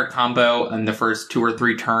 2-card combo in the first 2 or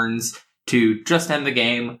 3 turns to just end the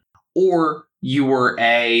game, or you were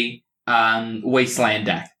a Wasteland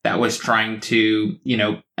deck that was trying to,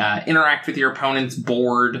 interact with your opponent's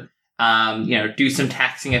board, do some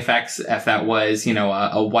taxing effects if that was,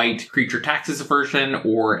 a white creature taxes version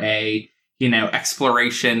or a,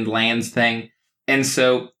 exploration lands thing. And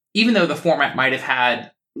so even though the format might have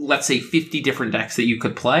had, let's say, 50 different decks that you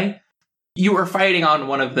could play, you were fighting on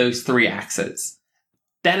one of those 3 axes.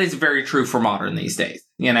 That is very true for Modern these days.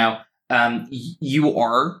 You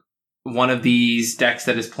are one of these decks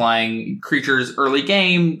that is playing creatures early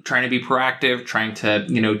game, trying to be proactive, trying to,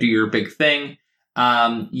 do your big thing.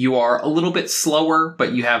 You are a little bit slower,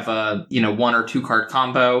 but you have a, 1 or 2 card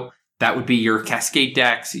combo. That would be your Cascade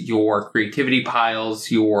decks, your creativity piles,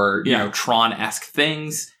 your, Tron-esque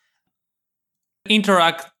things.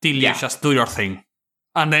 Interact till you just do your thing.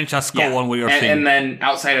 And then just go on with your thing. And then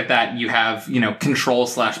outside of that, you have,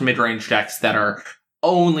 control/mid-range decks that are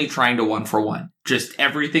only trying to 1-for-1. Just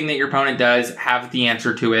everything that your opponent does, have the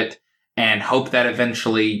answer to it, and hope that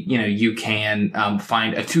eventually, you can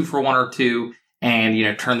find a 2-for-1 or 2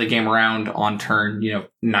 and, turn the game around on turn,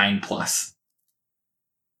 9+.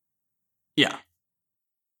 Yeah.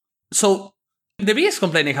 So the biggest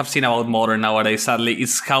complaint I have seen about Modern nowadays, sadly,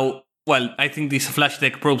 is how, well, I think this Flash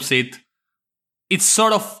deck proves it. It's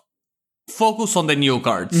sort of focused on the new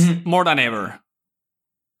cards more than ever.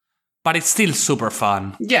 But it's still super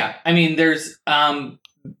fun. Yeah, I mean,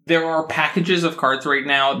 there are packages of cards right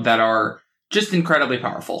now that are just incredibly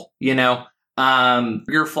powerful.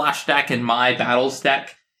 Your Flash deck and my Battles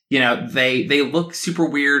deck, they look super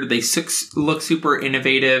weird. They look super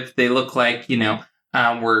innovative. They look like,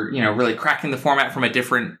 we're, really cracking the format from a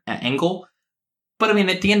different angle. But I mean,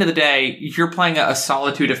 at the end of the day, you're playing a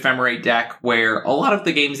Solitude Ephemerate deck where a lot of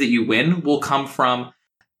the games that you win will come from,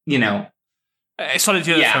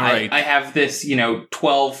 Solitude Ephemerate. I have this,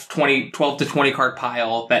 12 to 20 card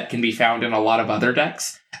pile that can be found in a lot of other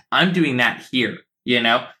decks. I'm doing that here,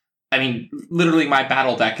 I mean, literally my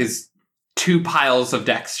battle deck is 2 piles of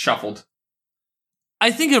decks shuffled.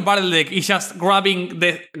 I think your battle deck is just grabbing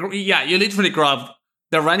you literally grab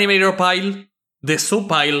the Reanimator pile, the soup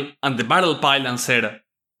pile, and the battle pile and said,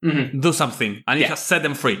 do something. And you just set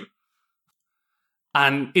them free.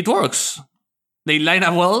 And it works. They line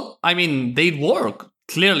up well. I mean, they work.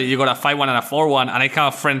 Clearly, you got a 5-1 and a 4-1, and I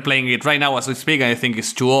have a friend playing it right now as we speak, and I think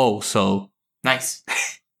it's 2-0, so... Nice.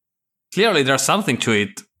 Clearly, there's something to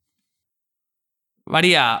it. But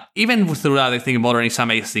yeah, even through that, I think Modern is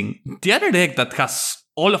amazing. The other deck that has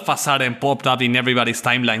all of a sudden popped up in everybody's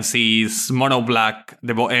timelines is Mono Black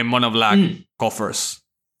Coffers.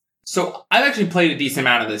 So I've actually played a decent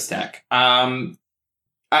amount of this deck. I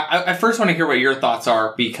first want to hear what your thoughts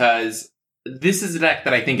are, because this is a deck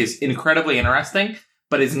that I think is incredibly interesting,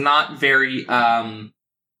 but is not very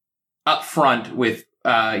upfront with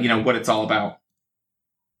what it's all about.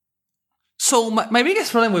 So my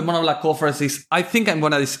biggest problem with Mono Black Coffers is I think I'm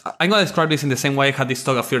gonna describe this in the same way I had this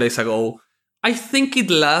talk a few days ago. I think it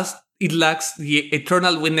lacks the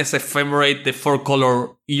Eternal Witness Ephemerate the 4-color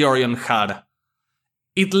Yorion had.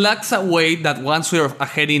 It lacks a way that once you're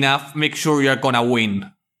ahead enough, make sure you're gonna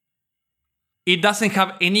win. It doesn't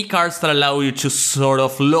have any cards that allow you to sort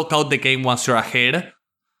of lock out the game once you're ahead.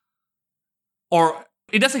 Or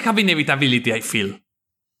it doesn't have inevitability, I feel.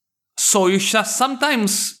 So you just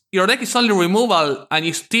sometimes your deck is only removal and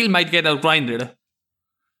you still might get outgrinded.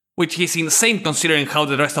 Which is insane considering how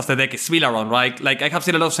the rest of the deck is built around, right? Like I have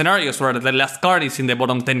seen a lot of scenarios where the last card is in the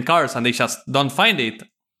bottom 10 cards and they just don't find it.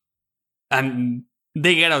 And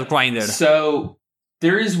they get outgrinded. So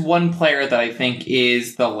there is one player that I think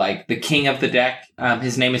is the king of the deck.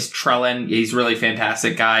 His name is Trellin. He's a really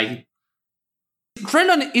fantastic guy.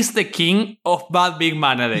 Trellin is the king of bad big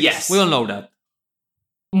mana decks. Yes. We all know that.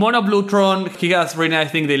 Mono Blue Tron, he has written, I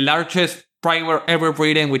think, the largest primer ever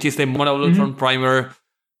written, which is the Mono Blue Tron primer.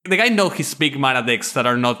 The guy knows his big mana decks that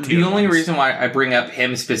are not the only reason why I bring up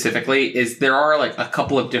him specifically is there are a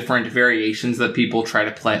couple of different variations that people try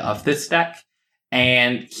to play of this deck.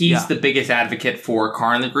 And he's the biggest advocate for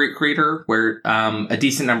Karn the Great Creator, where a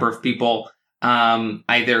decent number of people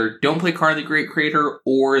either don't play Karn the Great Creator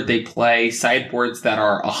or they play sideboards that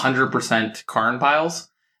are 100% Karn piles.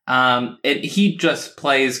 And he just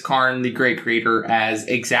plays Karn the Great Creator as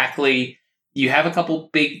exactly... You have a couple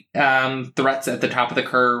big threats at the top of the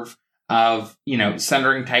curve of,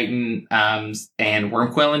 Sundering Titan and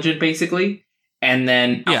Wormcoil Engine, basically. And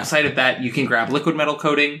then outside of that, you can grab Liquid Metal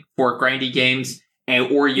Coating for grindy games,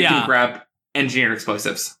 or you can grab Engineered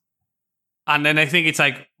Explosives. And then I think it's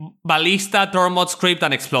Ballista, Tormod Script,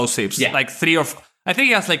 and Explosives. Yeah. I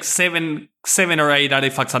think it has 7 or 8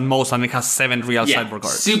 artifacts at most, and it has 7 real sideboard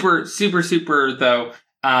cards. Super, super, super, though.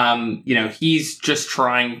 He's just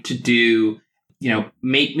trying to do,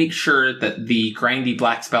 make sure that the grindy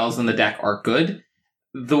black spells in the deck are good.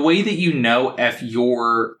 The way that you know if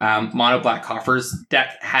your Mono Black Coffers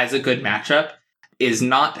deck has a good matchup is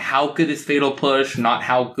not how good is Fatal Push, not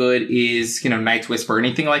how good is, Night's Whisper,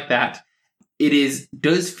 anything like that. It is,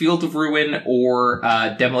 does Field of Ruin or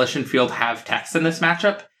Demolition Field have text in this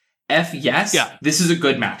matchup? If yes, this is a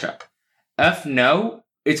good matchup. If no,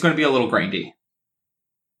 it's going to be a little grindy.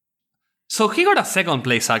 So he got a second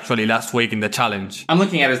place, actually, last week in the challenge. I'm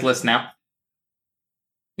looking at his list now.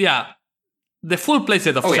 Yeah. The full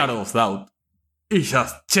playset of Shadow of Doubt is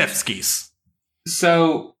just chef's kiss.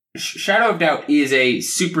 So, Shadow of Doubt is a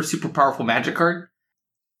super, super powerful magic card.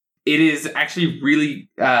 It is actually really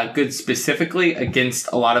good specifically against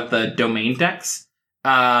a lot of the domain decks.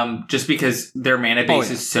 Just because their mana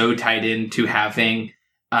base is so tied into having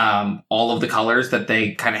all of the colors that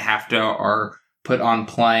they kind of have to are put on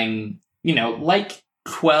playing...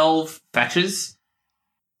 12 fetches.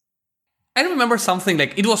 I remember something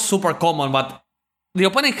it was super common, but the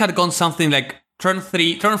opponent had gone something turn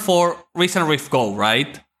 4, Recent Rift go,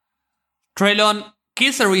 right? Trellon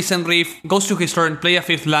kills a Recent Rift, goes to his turn, play a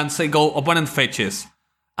 5th land, say go, opponent fetches.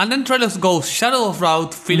 And then Trellon goes Shadow of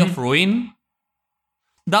Doubt, Field of Ruin,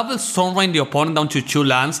 double Stormrain the opponent down to 2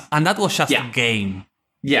 lands, and that was just game.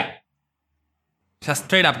 Yeah. Just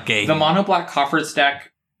straight up game. The Mono Black Coffers deck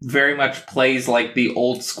very much plays like the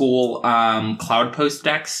old school Cloud Post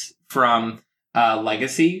decks from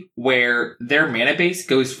Legacy, where their mana base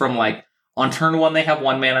goes from on turn 1 they have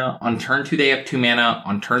 1 mana, on turn 2 they have 2 mana,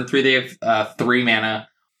 on turn 3 they have 3 mana.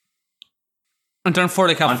 On turn 4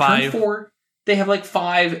 they have 5. On turn 4 they have like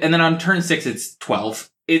 5, and then on turn 6 it's 12.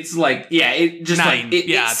 It's like, it just 9, like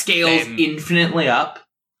it scales 10. infinitely up.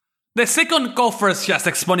 The second Coffers just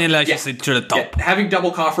exponentializes it to the top. Yeah. Having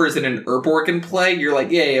double Coffers in an Urborg in play, you're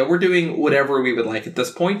like, we're doing whatever we would like at this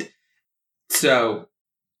point. So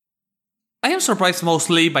I am surprised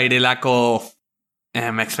mostly by the lack of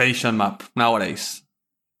expedition map nowadays.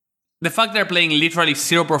 The fact they're playing literally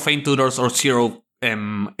 0 Profane Tutors or 0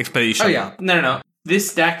 expedition. Oh yeah, no.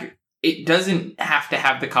 This deck, it doesn't have to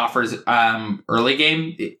have the Coffers early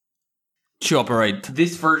game to operate.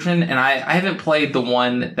 This version, and I haven't played the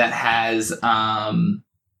one that has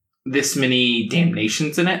this many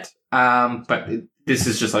damnations in it. But this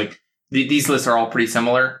is just like these lists are all pretty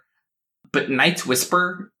similar. But Knight's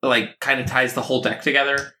Whisper like kind of ties the whole deck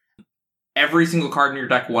together. Every single card in your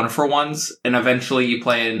deck 1-for-1s, and eventually you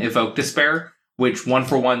play an Evoke Despair, which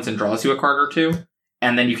 1-for-1s and draws you a card or 2,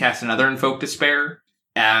 and then you cast another Invoke Despair.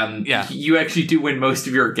 You actually do win most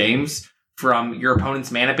of your games from your opponent's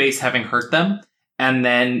mana base having hurt them,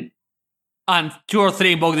 and 2 or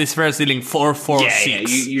 3 Invoke Despair dealing 4, 6. Yeah,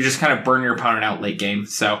 you just kind of burn your opponent out late game.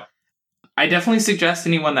 So I definitely suggest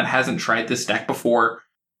anyone that hasn't tried this deck before,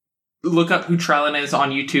 look up who Trellin is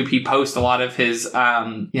on YouTube. He posts a lot of his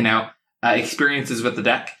experiences with the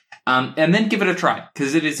deck, and then give it a try,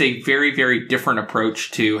 because it is a very, very different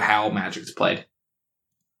approach to how Magic's played.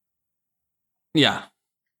 Yeah.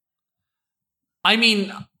 I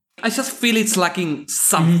mean, I just feel it's lacking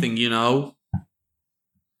something, you know?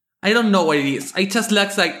 I don't know what it is. It just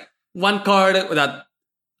lacks like one card that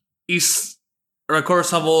is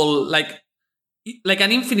recursable, like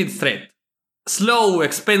an infinite threat. Slow,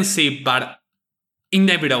 expensive, but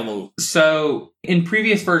inevitable. So, in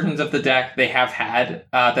previous versions of the deck, they have had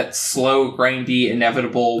that slow, grindy,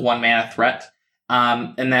 inevitable 1-mana threat.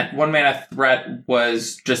 And that 1-mana threat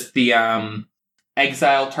was just the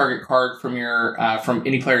exile target card from your from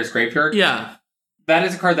any player's graveyard. Yeah. That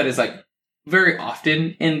is a card that is like very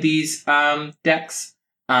often in these decks.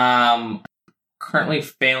 Currently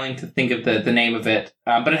failing to think of the name of it,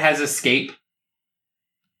 but it has Escape.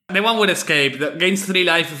 The one with Escape that gains 3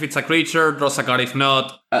 life if it's a creature, draws a card if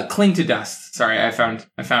not. Cling to Dust. Sorry, I found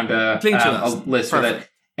a list with it.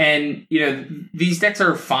 And these decks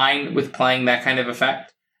are fine with playing that kind of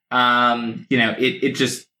effect. It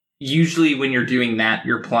just usually when you're doing that,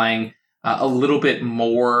 you're playing a little bit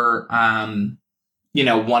more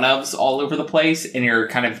one-ofs all over the place, and you're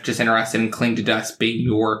kind of just interested in Cling to Dust being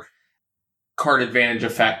your card advantage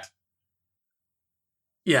effect.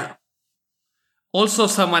 Yeah. Also,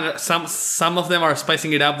 some of them are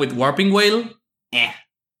spicing it up with Warping Whale.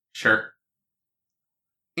 Sure.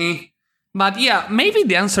 But yeah, maybe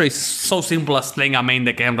the answer is so simple as playing a main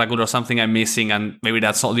deck Emrakul or something I'm missing, and maybe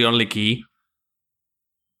that's the only key.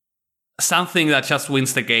 Something that just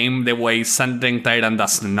wins the game the way Sending Tyrant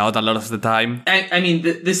does not a lot of the time. I mean,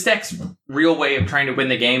 this deck's real way of trying to win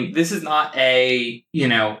the game, this is not a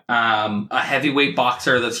heavyweight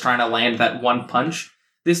boxer that's trying to land that one punch.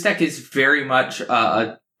 This deck is very much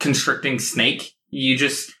a constricting snake.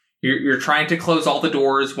 You're trying to close all the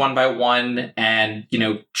doors one by one and,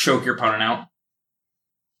 choke your opponent out.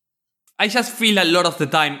 I just feel a lot of the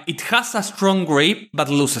time it has a strong grip, but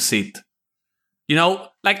loses it.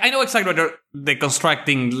 I know exactly what the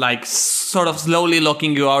constructing, sort of slowly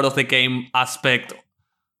locking you out of the game aspect.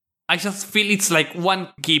 I just feel it's like one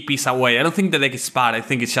key piece away. I don't think the deck is bad. I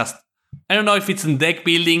think it's just, I don't know if it's in deck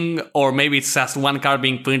building or maybe it's just one card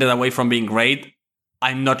being printed away from being great.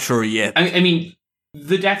 I'm not sure yet. I mean,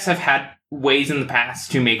 the decks have had ways in the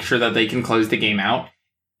past to make sure that they can close the game out.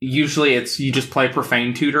 Usually it's you just play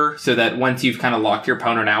Profane Tutor so that once you've kind of locked your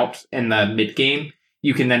opponent out in the mid-game,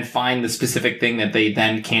 you can then find the specific thing that they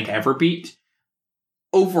then can't ever beat.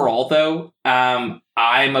 Overall, though,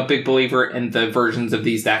 I'm a big believer in the versions of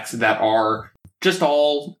these decks that are just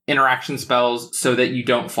all interaction spells so that you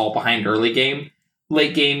don't fall behind early game.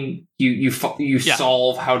 Late game, you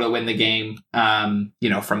solve how to win the game,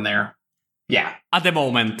 from there. Yeah. At the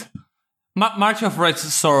moment. March of Red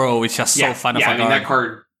Sorrow is just so fun of a card. That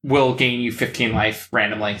card will gain you 15 life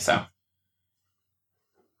randomly, so.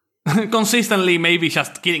 Consistently, maybe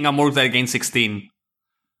just killing a Morde that gains 16.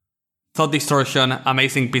 Thought Distortion,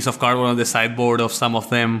 amazing piece of cardboard on the sideboard of some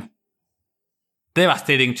of them.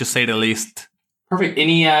 Devastating, to say the least. Perfect.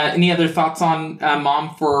 Any other thoughts on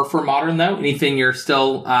Mom for Modern, though? Anything you're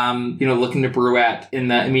still looking to brew at in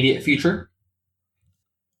the immediate future?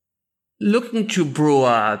 Looking to brew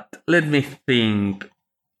at, let me think.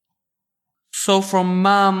 So from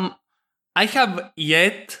Mom, I have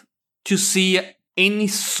yet to see any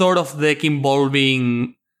sort of deck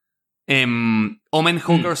involving Omen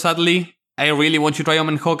Hooker, sadly. I really want to try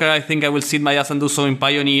Omen Hawker. I think I will sit my ass and do so in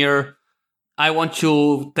Pioneer. I want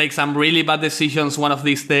to take some really bad decisions one of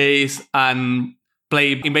these days and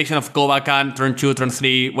play Invasion of Kovakan, turn 2, turn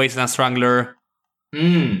 3, Wasteland Strangler.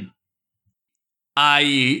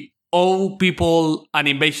 I owe people an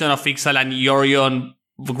Invasion of Ixal and Yorion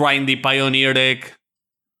grindy Pioneer deck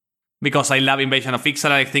because I love Invasion of Ixal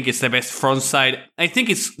and I think it's the best front side. I think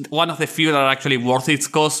it's one of the few that are actually worth its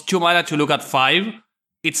cost. 2 mana to look at 5.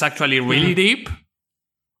 It's actually really deep.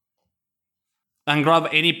 And grab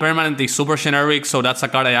any permanent is super generic, so that's a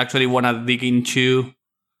card I actually want to dig into.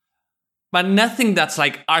 But nothing that's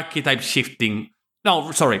like archetype shifting.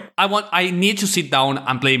 No, sorry. I need to sit down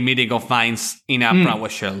and play Mythic of Minds in a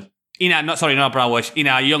Prowess shell. Not a Prowess, in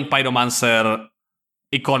a Young Pyromancer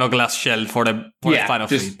Iconoclast shell for the fun of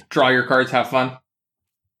just it. Draw your cards, have fun.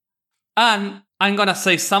 And I'm gonna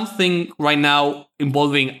say something right now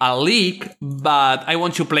involving a leak, but I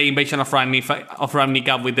want to play Invasion of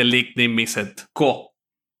Ravnica with the leak name Misset. Cool.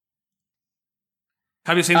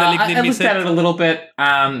 Have you seen the leak name I Misset? looked at it a little bit.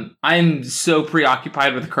 I'm so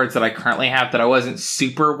preoccupied with the cards that I currently have that I wasn't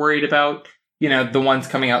super worried about, the ones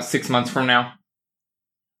coming out 6 months from now.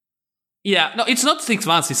 Yeah, no, it's not 6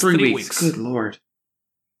 months, it's 3 weeks. Good lord.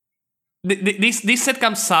 This set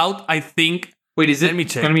comes out, I think... Wait, is it going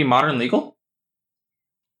to be Modern Legal?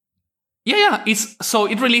 Yeah.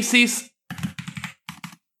 It releases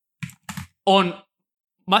on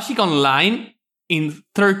Magic Online in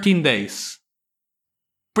 13 days.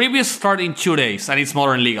 Previous start in 2 days, and it's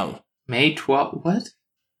Modern Legal. May 12th? What?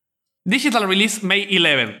 Digital release May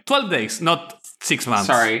 11th. 12 days, not 6 months.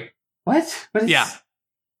 Sorry. What? Yeah.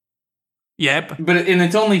 Yep. But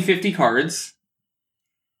it's only 50 cards.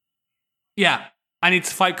 Yeah. And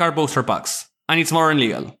it's 5-card booster packs. And it's Modern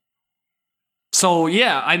Legal. So,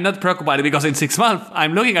 yeah, I'm not preoccupied because in 6 months.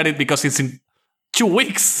 I'm looking at it because it's in 2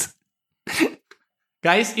 weeks.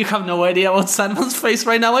 Guys, you have no idea about Zanman's face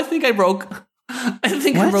right now. I think I broke.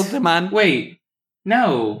 I broke the man. Wait.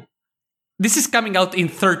 No. This is coming out in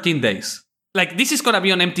 13 days. Like, this is going to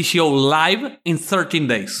be on MTGO live in 13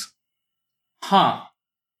 days. Huh.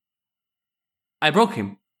 I broke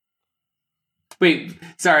him. Wait,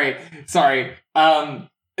 sorry.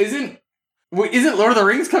 Isn't Lord of the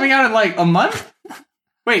Rings coming out in like a month?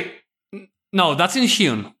 Wait. No, that's in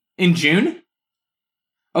June. In June?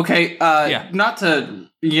 Okay, not to,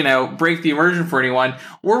 break the immersion for anyone,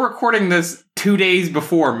 we're recording this 2 days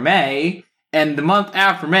before May, and the month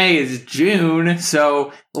after May is June,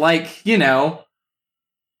 so, Wait,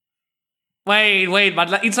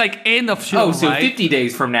 but it's like end of June, Oh, so right? 50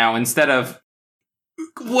 days from now instead of...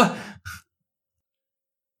 What?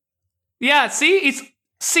 Yeah, see?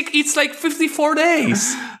 It's like 54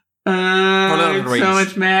 days. So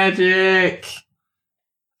much magic.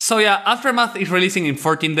 So yeah, Aftermath is releasing in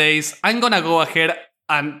 14 days. I'm gonna go ahead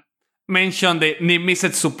and mention the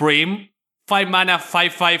Niv-Mizzet Supreme. 5 mana,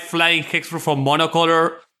 5/5 flying hexproof from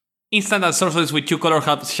monocolor. Instant and sorceries with 2 color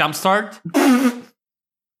have Jumpstart.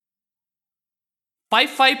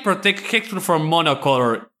 5/5 protect hexproof from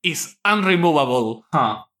monocolor is unremovable.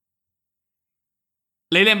 Huh.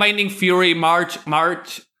 Leyline Binding Fury, March,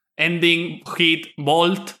 Ending, Hit,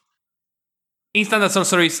 Bolt. Instant and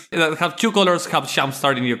sorceries that have 2 colors have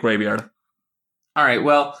Jumpstart in your graveyard. Alright,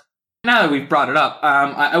 well, now that we've brought it up,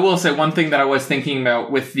 I will say one thing that I was thinking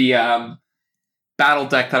about with the battle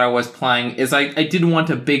deck that I was playing is I did want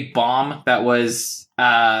a big bomb that was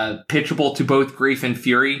pitchable to both Grief and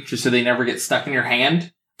Fury, just so they never get stuck in your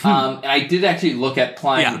hand. And I did actually look at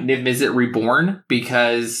playing Niv-Mizzet Reborn,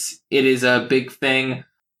 because it is a big thing.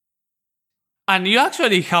 And you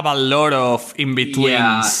actually have a lot of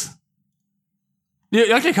in-betweens.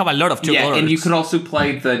 You actually have a lot of 2 colors. And you could also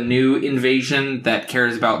play the new Invasion that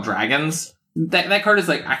cares about dragons. That card is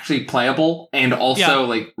actually playable, and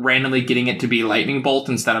also randomly getting it to be Lightning Bolt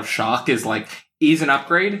instead of Shock is an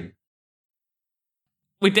upgrade.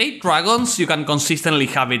 With 8 dragons, you can consistently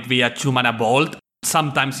have it be a 2 mana Bolt,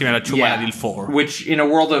 sometimes even a 2 mana deal 4. Which in a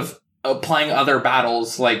world of playing other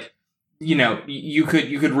battles, you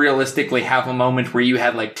could realistically have a moment where you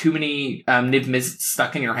had too many Niv-Mizzets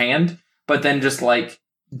stuck in your hand, but then just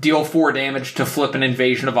deal 4 damage to flip an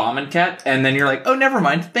Invasion of Amonkhet, and then you're like, oh, never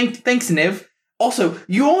mind. Thanks, Niv. Also,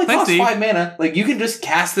 you only cost 5 mana. You can just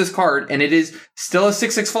cast this card, and it is still a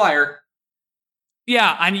 6/6 flyer.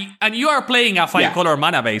 Yeah, and you are playing a 5-color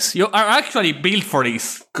mana base. You are actually built for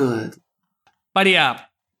this. Good. But yeah,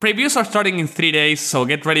 previews are starting in 3 days, so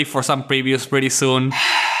get ready for some previews pretty soon.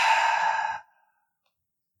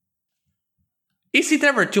 Is it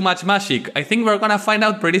ever too much magic? I think we're gonna find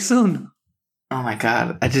out pretty soon. Oh my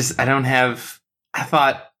god. I don't have... I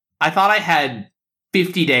thought I had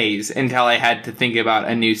 50 days until I had to think about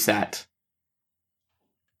a new set.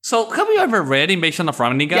 So, have you ever read Invasion of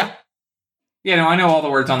Ravnica? Yeah. Yeah, no, I know all the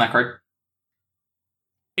words on that card.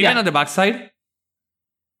 Even on the backside?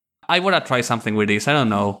 I want to try something with this. I don't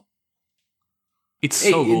know. It's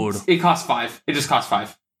so good. It costs 5. It just costs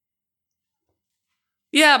 5.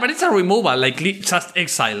 Yeah, but it's a removal, like just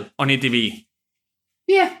exile on ETB.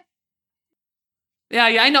 Yeah. Yeah,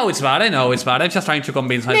 I know it's bad. I'm just trying to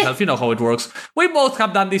convince myself. You know how it works. We both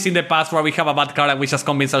have done this in the past where we have a bad card and we just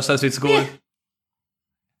convince ourselves it's good. Yeah.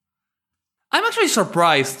 I'm actually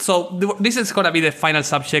surprised. So this is going to be the final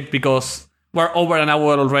subject because we're over an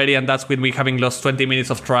hour already and that's with me having lost 20 minutes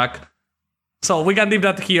of track. So we can leave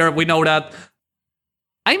that here. We know that.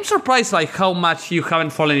 I'm surprised by how much you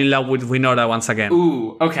haven't fallen in love with Winota once again.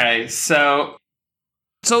 Ooh, okay. So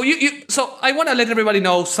I want to let everybody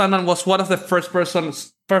know Zanman was one of the first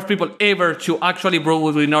people ever to actually brew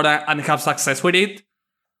with Winota and have success with it.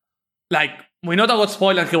 Like, Winota got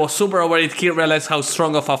spoiled and he was super over it. He realized how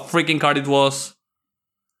strong of a freaking card it was.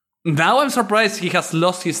 Now I'm surprised he has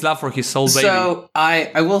lost his love for his soul baby. So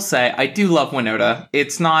I will say, I do love Winota.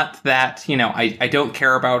 It's not that, I don't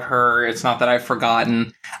care about her. It's not that I've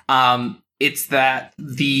forgotten. It's that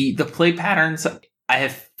the play patterns, I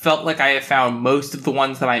have felt like I have found most of the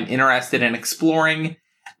ones that I'm interested in exploring.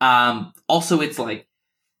 Also, it's like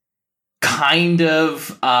kind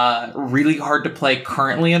of really hard to play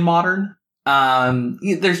currently in Modern.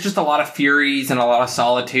 There's just a lot of Furies and a lot of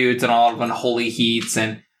Solitudes and a lot of Unholy Heats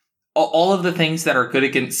and all of the things that are good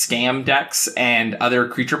against Scam decks and other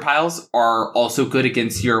creature piles are also good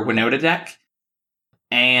against your Winota deck.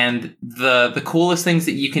 And the coolest things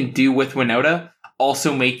that you can do with Winota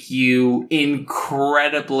also make you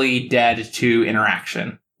incredibly dead to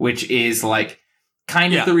interaction, which is like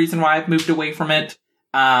kind of the reason why I've moved away from it.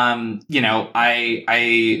 I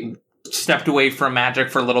stepped away from Magic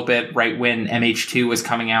for a little bit right when MH2 was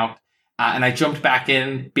coming out. And I jumped back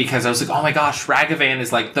in because I was like, oh my gosh, Ragavan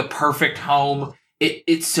is like the perfect home.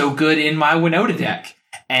 It's so good in my Winota deck.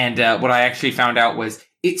 And what I actually found out was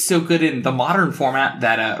it's so good in the Modern format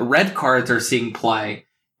that red cards are seeing play.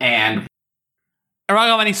 And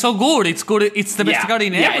Ragavan is so good. It's good. It's the best card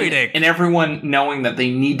in every deck. And everyone knowing that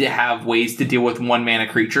they need to have ways to deal with 1-mana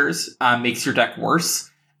creatures makes your deck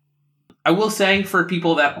worse. I will say for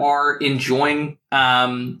people that are enjoying,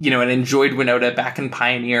 and enjoyed Winota back in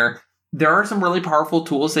Pioneer, there are some really powerful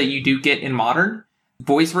tools that you do get in Modern.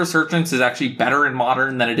 Voice Resurgence is actually better in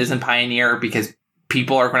Modern than it is in Pioneer because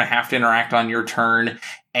people are going to have to interact on your turn,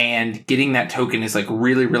 and getting that token is like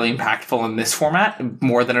really, really impactful in this format,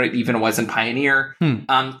 more than it even was in Pioneer.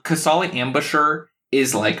 Kasali Ambusher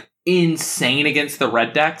is like insane against the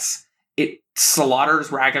red decks. It slaughters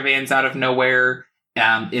Ragavans out of nowhere.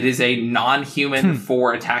 It is a non-human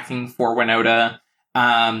for attacking for Winota.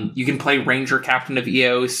 You can play Ranger Captain of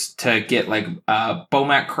Eos to get like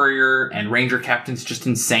Bomat Courier, and Ranger Captain's just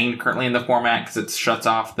insane currently in the format because it shuts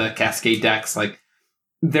off the Cascade decks. Like,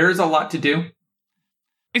 there's a lot to do.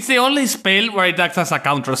 It's the only spell where it acts as a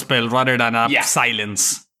counter spell rather than a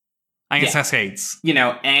silence against Cascades.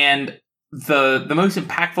 And the most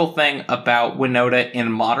impactful thing about Winota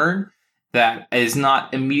in Modern that is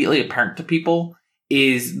not immediately apparent to people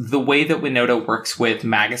is the way that Winota works with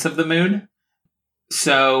Magus of the Moon.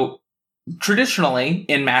 So, traditionally,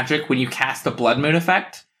 in Magic, when you cast a Blood Moon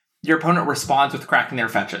effect, your opponent responds with cracking their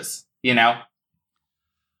fetches,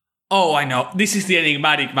 Oh, I know. This is the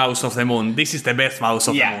enigmatic Mouse of the Moon. This is the best Mouse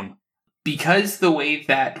of the Moon. Because the way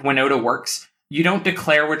that Winota works, you don't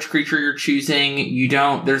declare which creature you're choosing.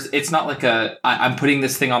 It's not like I'm putting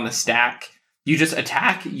this thing on the stack. You just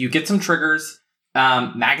attack, you get some triggers.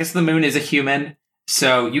 Magus of the Moon is a human.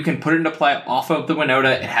 So you can put it into play off of the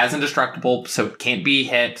Winota. It has indestructible, so it can't be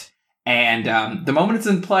hit. And the moment it's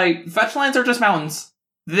in play, fetch lands are just mountains.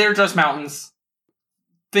 They're just mountains.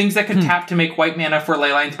 Things that can tap to make white mana for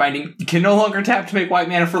Leyline's Binding. You can no longer tap to make white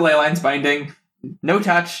mana for Leyline's Binding. No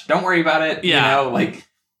touch. Don't worry about it. Yeah.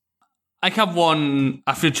 I have won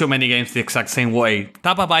a few too many games the exact same way.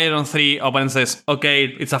 Tap a Buyer on 3, opponent says, okay,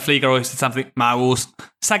 it's a flicker or is it something? Magus.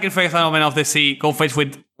 Sacrifice an Omen of the Sea, go fetch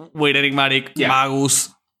with Enigmatic,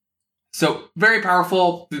 Magus. So, very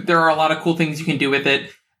powerful. There are a lot of cool things you can do with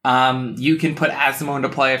it. You can put Asimo into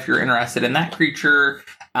play if you're interested in that creature.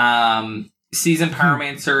 Seasoned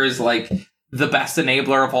Pyromancer is like the best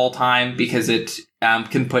enabler of all time because it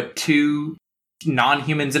can put 2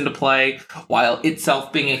 non-humans into play while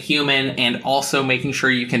itself being a human and also making sure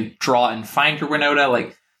you can draw and find your Winota.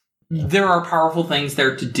 Like, there are powerful things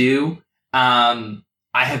there to do. I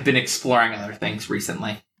have been exploring other things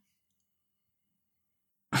recently.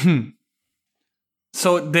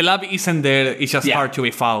 So the love isn't there, it's just hard to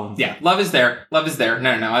be found. Yeah, love is there. Love is there.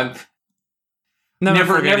 No. I've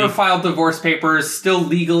Never filed divorce papers. Still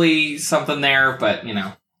legally something there, but,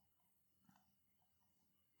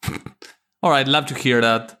 Alright, love to hear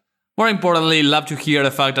that. More importantly, love to hear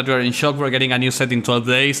the fact that you're in shock we're getting a new set in 12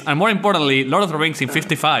 days. And more importantly, Lord of the Rings in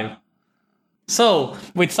 55. So,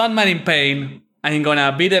 with Zanman in pain, I'm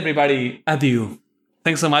gonna bid everybody adieu.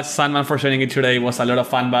 Thanks so much, Zanman, for sharing it today. It was a lot of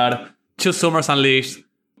fun, Bard. Choose Summers Unleashed.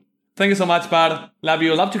 Thank you so much, Bard. Love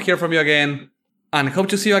you. Love to hear from you again. And hope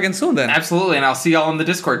to see you again soon then. Absolutely, and I'll see y'all in the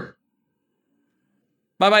Discord.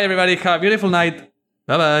 Bye-bye, everybody. Have a beautiful night.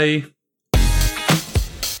 Bye-bye.